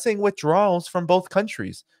discussing withdrawals from both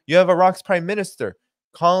countries. You have Iraq's prime minister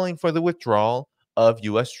calling for the withdrawal of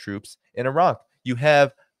U.S. troops in Iraq. You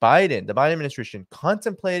have the Biden administration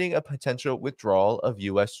contemplating a potential withdrawal of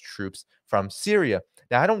U.S. troops from Syria.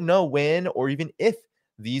 Now, I don't know when or even if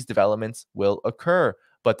these developments will occur,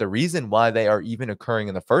 but the reason why they are even occurring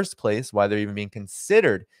in the first place, why they're even being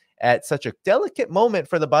considered at such a delicate moment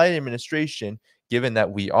for the Biden administration, given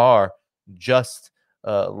that we are just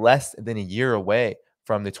less than a year away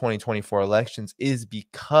from the 2024 elections, is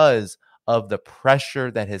because of the pressure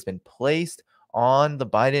that has been placed on the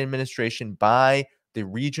Biden administration by the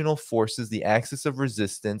regional forces, the axis of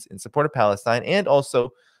resistance in support of Palestine, and also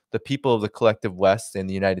the people of the collective West in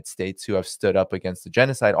the United States who have stood up against the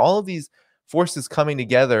genocide. All of these forces coming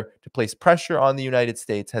together to place pressure on the United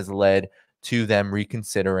States has led to them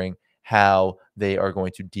reconsidering how they are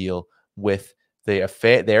going to deal with their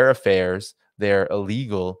affairs, their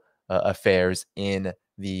illegal affairs in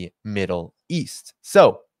the Middle East.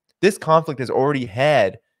 So this conflict has already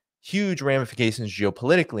had huge ramifications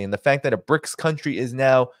geopolitically, and the fact that a Brics country is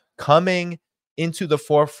now coming into the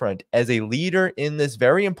forefront as a leader in this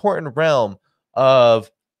very important realm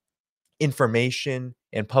of information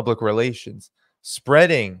and public relations,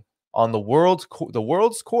 spreading on the world's court,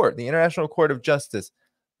 the International Court of Justice,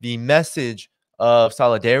 the message of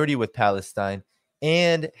solidarity with Palestine,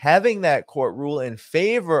 and having that court rule in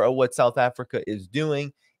favor of what South Africa is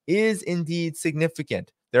doing is indeed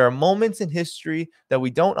significant. There are moments in history that we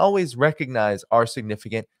don't always recognize are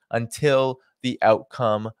significant until the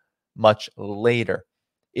outcome much later.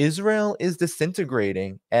 Israel is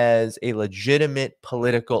disintegrating as a legitimate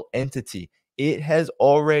political entity. It has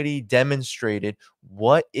already demonstrated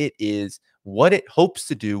what it is, what it hopes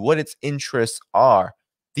to do, what its interests are.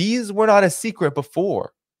 These were not a secret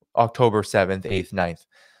before October 7th, 8th, 9th.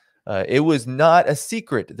 It was not a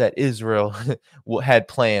secret that Israel had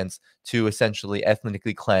plans to essentially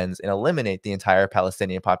ethnically cleanse and eliminate the entire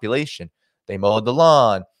Palestinian population. They mowed the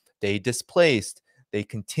lawn, they displaced, they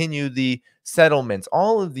continued the settlements,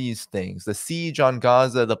 all of these things. The siege on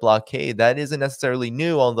Gaza, the blockade, that isn't necessarily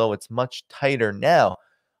new, although it's much tighter now.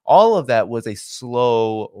 All of that was a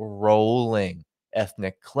slow rolling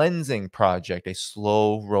ethnic cleansing project, a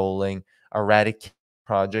slow rolling eradication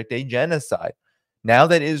project, a genocide. Now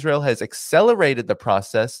that Israel has accelerated the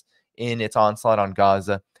process in its onslaught on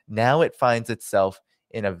Gaza, now it finds itself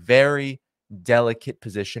in a very delicate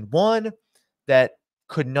position, one that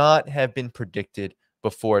could not have been predicted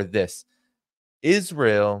before this.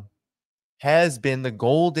 Israel has been the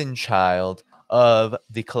golden child of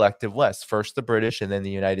the collective West, first the British and then the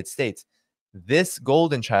United States. This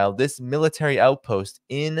golden child, this military outpost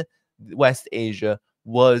in West Asia,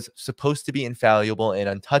 was supposed to be infallible and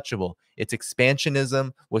untouchable. Its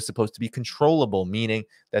expansionism was supposed to be controllable, meaning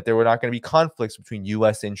that there were not going to be conflicts between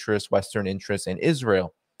U.S. interests, Western interests, and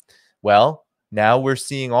Israel. Well, now we're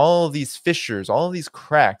seeing all of these fissures, all of these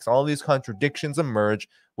cracks, all of these contradictions emerge,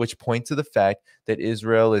 which point to the fact that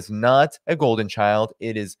Israel is not a golden child.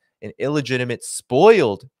 It is an illegitimate,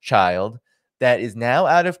 spoiled child that is now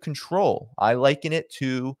out of control. I liken it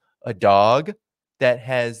to a dog that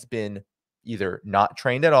has been either not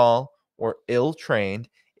trained at all or ill-trained,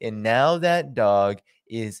 and now that dog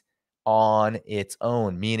is on its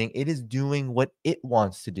own, meaning it is doing what it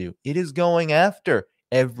wants to do. It is going after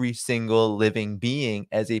every single living being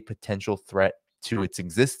as a potential threat to its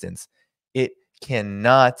existence. It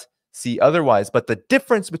cannot see otherwise. But the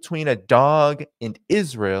difference between a dog and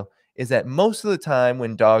Israel is that most of the time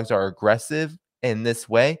when dogs are aggressive in this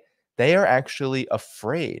way, they are actually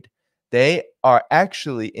afraid. They are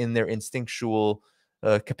actually in their instinctual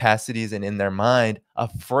capacities and in their mind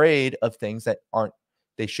afraid of things that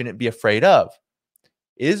they shouldn't be afraid of.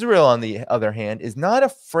 Israel, on the other hand, is not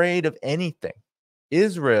afraid of anything.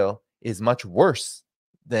 Israel is much worse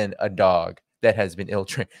than a dog that has been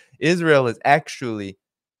ill-trained. Israel is actually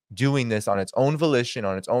doing this on its own volition,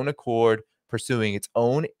 on its own accord, pursuing its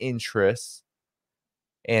own interests.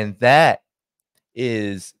 And that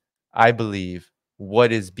is, I believe,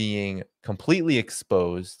 what is being completely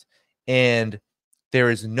exposed. And there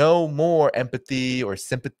is no more empathy or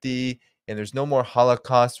sympathy, and there's no more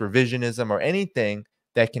Holocaust revisionism or anything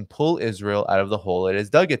that can pull Israel out of the hole it has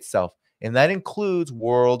dug itself. And that includes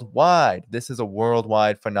worldwide. This is a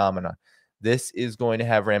worldwide phenomenon. This is going to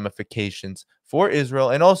have ramifications for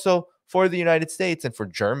Israel and also for the United States and for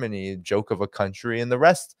Germany, a joke of a country, and the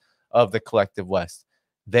rest of the collective West.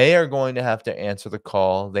 They are going to have to answer the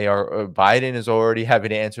call. Biden is already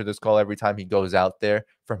having to answer this call every time he goes out there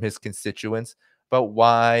from his constituents, but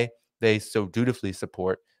why they so dutifully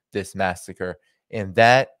support this massacre. And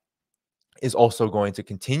that is also going to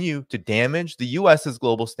continue to damage the U.S.'s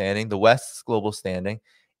global standing, the West's global standing,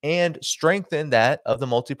 and strengthen that of the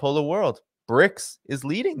multipolar world. Brics is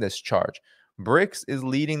leading this charge. Brics is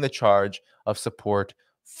leading the charge of support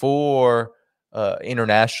for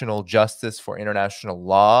international justice, for international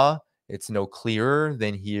law. It's no clearer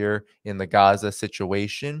than here in the Gaza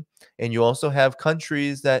situation. And you also have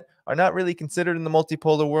countries that are not really considered in the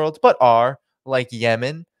multipolar world, but are, like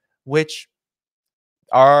Yemen, which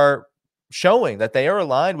are showing that they are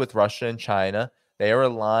aligned with Russia and China. They are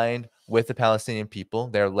aligned with the Palestinian people.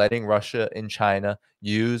 They're letting Russia and China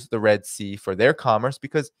use the Red Sea for their commerce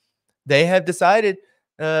because they have decided,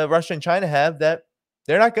 Russia and China have, that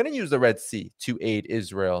they're not going to use the Red Sea to aid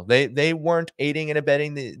Israel. They weren't aiding and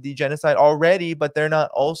abetting the genocide already, but they're not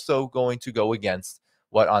also going to go against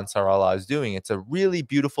what Ansar Allah is doing. It's a really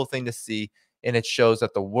beautiful thing to see, and it shows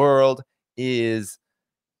that the world is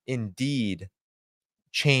indeed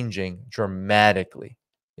changing dramatically.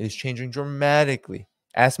 It is changing dramatically.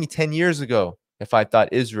 Ask me 10 years ago if I thought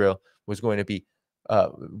Israel was going to be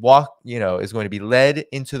is going to be led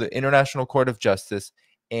into the International Court of Justice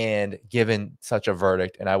and given such a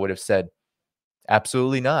verdict, and I would have said,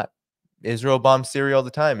 absolutely not. Israel bombs Syria all the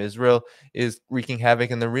time. Israel is wreaking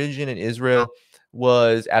havoc in the region, and Israel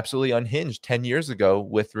was absolutely unhinged 10 years ago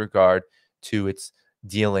with regard to its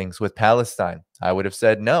dealings with Palestine. I would have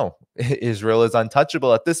said no. Israel is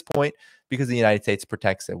untouchable at this point because the United States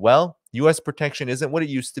protects it. Well, U.S. protection isn't what it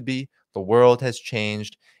used to be. The world has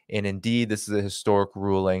changed, and indeed, this is a historic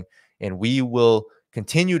ruling, and we will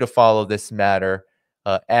continue to follow this matter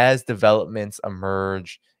as developments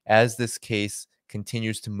emerge, as this case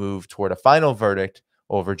continues to move toward a final verdict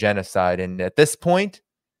over genocide. And at this point,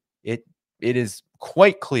 it is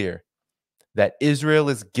quite clear that Israel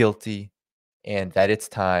is guilty and that its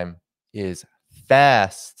time is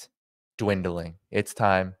fast dwindling. Its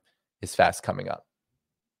time is fast coming up.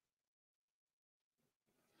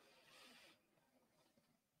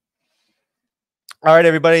 All right,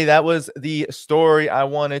 everybody, that was the story I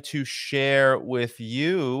wanted to share with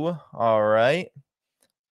you. All right.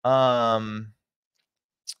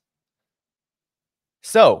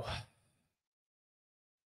 So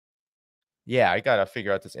yeah, I gotta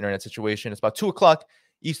figure out this internet situation. It's about 2:00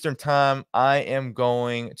 Eastern time. I am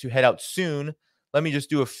going to head out soon. Let me just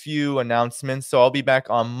do a few announcements. So I'll be back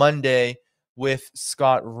on Monday with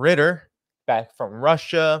Scott Ritter, back from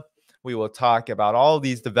Russia. We will talk about all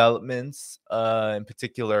these developments, in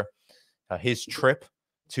particular, his trip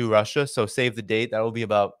to Russia. So save the date. That will be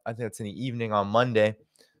about, I think it's in the evening on Monday.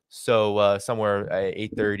 So somewhere at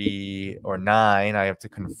 8:30 or 9, I have to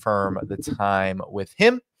confirm the time with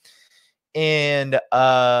him. And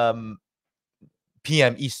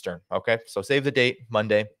p.m. Eastern. Okay, so save the date,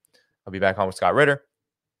 Monday. I'll be back on with Scott Ritter.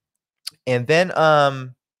 And then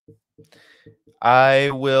I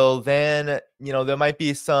will then, there might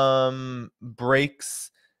be some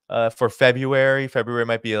breaks for February. February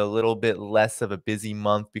might be a little bit less of a busy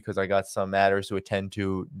month because I got some matters to attend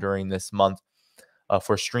to during this month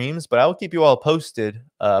for streams. But I will keep you all posted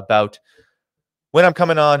about when I'm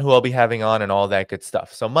coming on, who I'll be having on, and all that good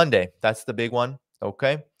stuff. So Monday, that's the big one.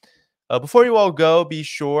 Okay. Before you all go, be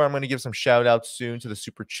sure I'm going to give some shout outs soon to the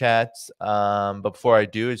super chats. But before I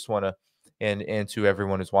do, I just want to, and to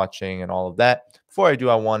everyone who's watching and all of that. Before I do,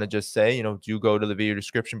 I want to just say, do go to the video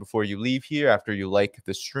description before you leave here after you like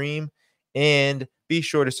the stream. And be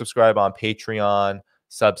sure to subscribe on Patreon,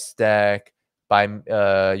 Substack.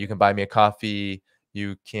 You can buy me a coffee.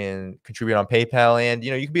 You can contribute on PayPal, and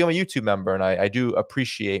you can become a YouTube member. And I do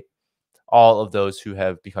appreciate all of those who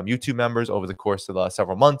have become YouTube members over the course of the last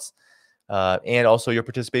several months, and also your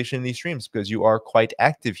participation in these streams, because you are quite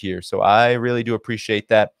active here. So I really do appreciate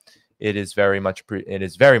that. It is very much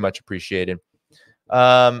appreciated.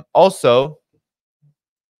 Also,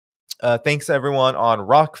 thanks everyone on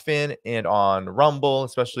Rockfin and on Rumble,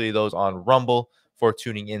 especially those on Rumble, for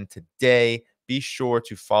tuning in today. Be sure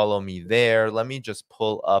to follow me there. Let me just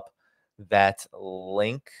pull up that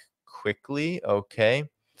link quickly. Okay.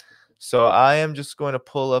 So I am just going to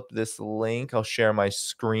pull up this link. I'll share my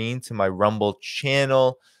screen to my Rumble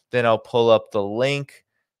channel. Then I'll pull up the link.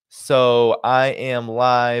 So I am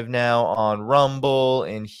live now on Rumble,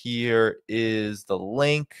 and here is the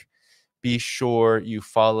link. Be sure you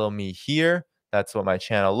follow me here. That's what my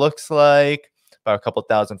channel looks like. About a couple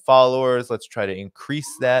thousand followers. Let's try to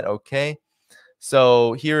increase that. Okay.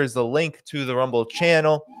 So here is the link to the Rumble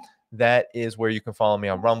channel. That is where you can follow me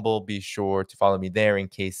on Rumble. Be sure to follow me there in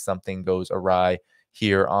case something goes awry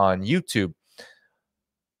here on YouTube.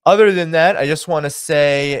 Other than that, I just want to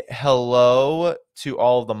say hello to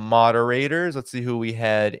all the moderators. Let's see who we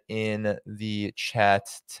had in the chat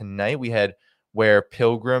tonight. We had Where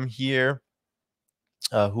Pilgrim here.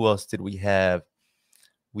 Who else did we have?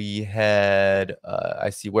 We had, I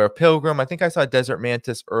see Where Pilgrim. I think I saw Desert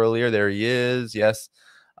Mantis earlier. There he is. Yes.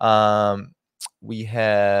 We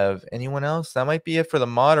have anyone else? That might be it for the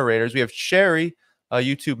moderators. We have Sherry, a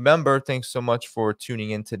YouTube member. Thanks so much for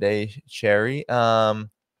tuning in today, Sherry.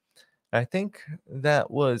 I think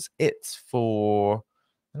that was it for,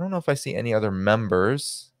 I don't know if I see any other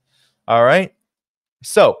members. All right.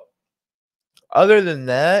 So other than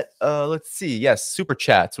that, let's see. Yes, super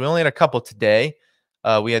chats. We only had a couple today.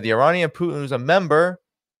 We had the Iranian Putin, who's a member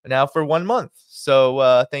now for 1 month.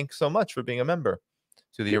 So thanks so much for being a member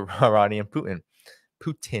to the Iranian Putin.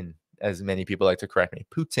 Putin, as many people like to correct me.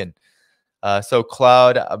 Putin. So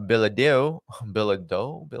Cloud Biladu.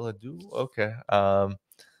 Okay.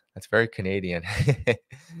 That's very Canadian.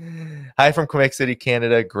 Hi from Quebec City,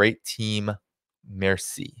 Canada. Great team.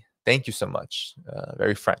 Merci. Thank you so much.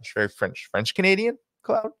 Very French. French Canadian,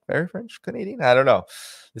 Cloud? Very French Canadian? I don't know.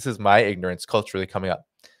 This is my ignorance culturally coming up.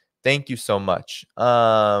 Thank you so much.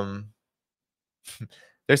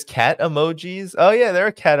 There's cat emojis. Oh, yeah, there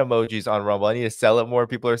are cat emojis on Rumble. I need to sell it more.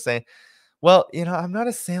 People are saying, well, I'm not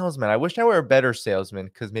a salesman. I wish I were a better salesman,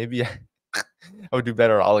 because maybe I would do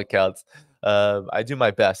better on all accounts. I do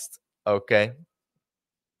my best. Okay.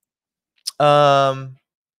 All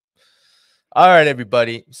right,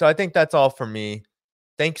 everybody. So I think that's all for me.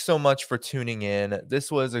 Thanks so much for tuning in.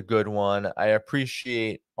 This was a good one. I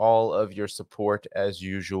appreciate all of your support as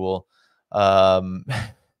usual.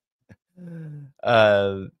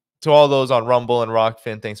 To all those on Rumble and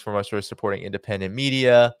Rockfin, thanks so much for supporting independent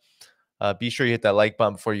media. Be sure you hit that like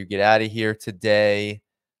button before you get out of here today.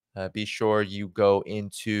 Be sure you go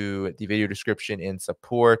into the video description and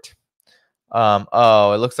support.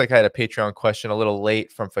 Oh, it looks like I had a Patreon question a little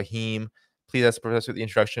late from Fahim. Please ask the professor the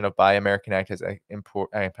introduction of Buy American Act has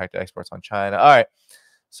impacted exports on China. All right.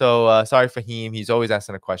 So sorry, Fahim. He's always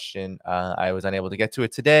asking a question. I was unable to get to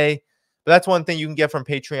it today. But that's one thing you can get from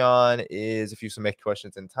Patreon is if you submit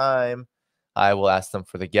questions in time, I will ask them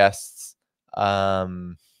for the guests. All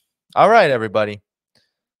right, everybody.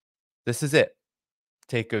 This is it.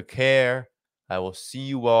 Take good care. I will see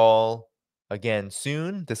you all again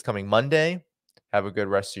soon, this coming Monday. Have a good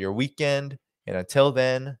rest of your weekend. And until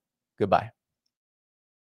then, goodbye.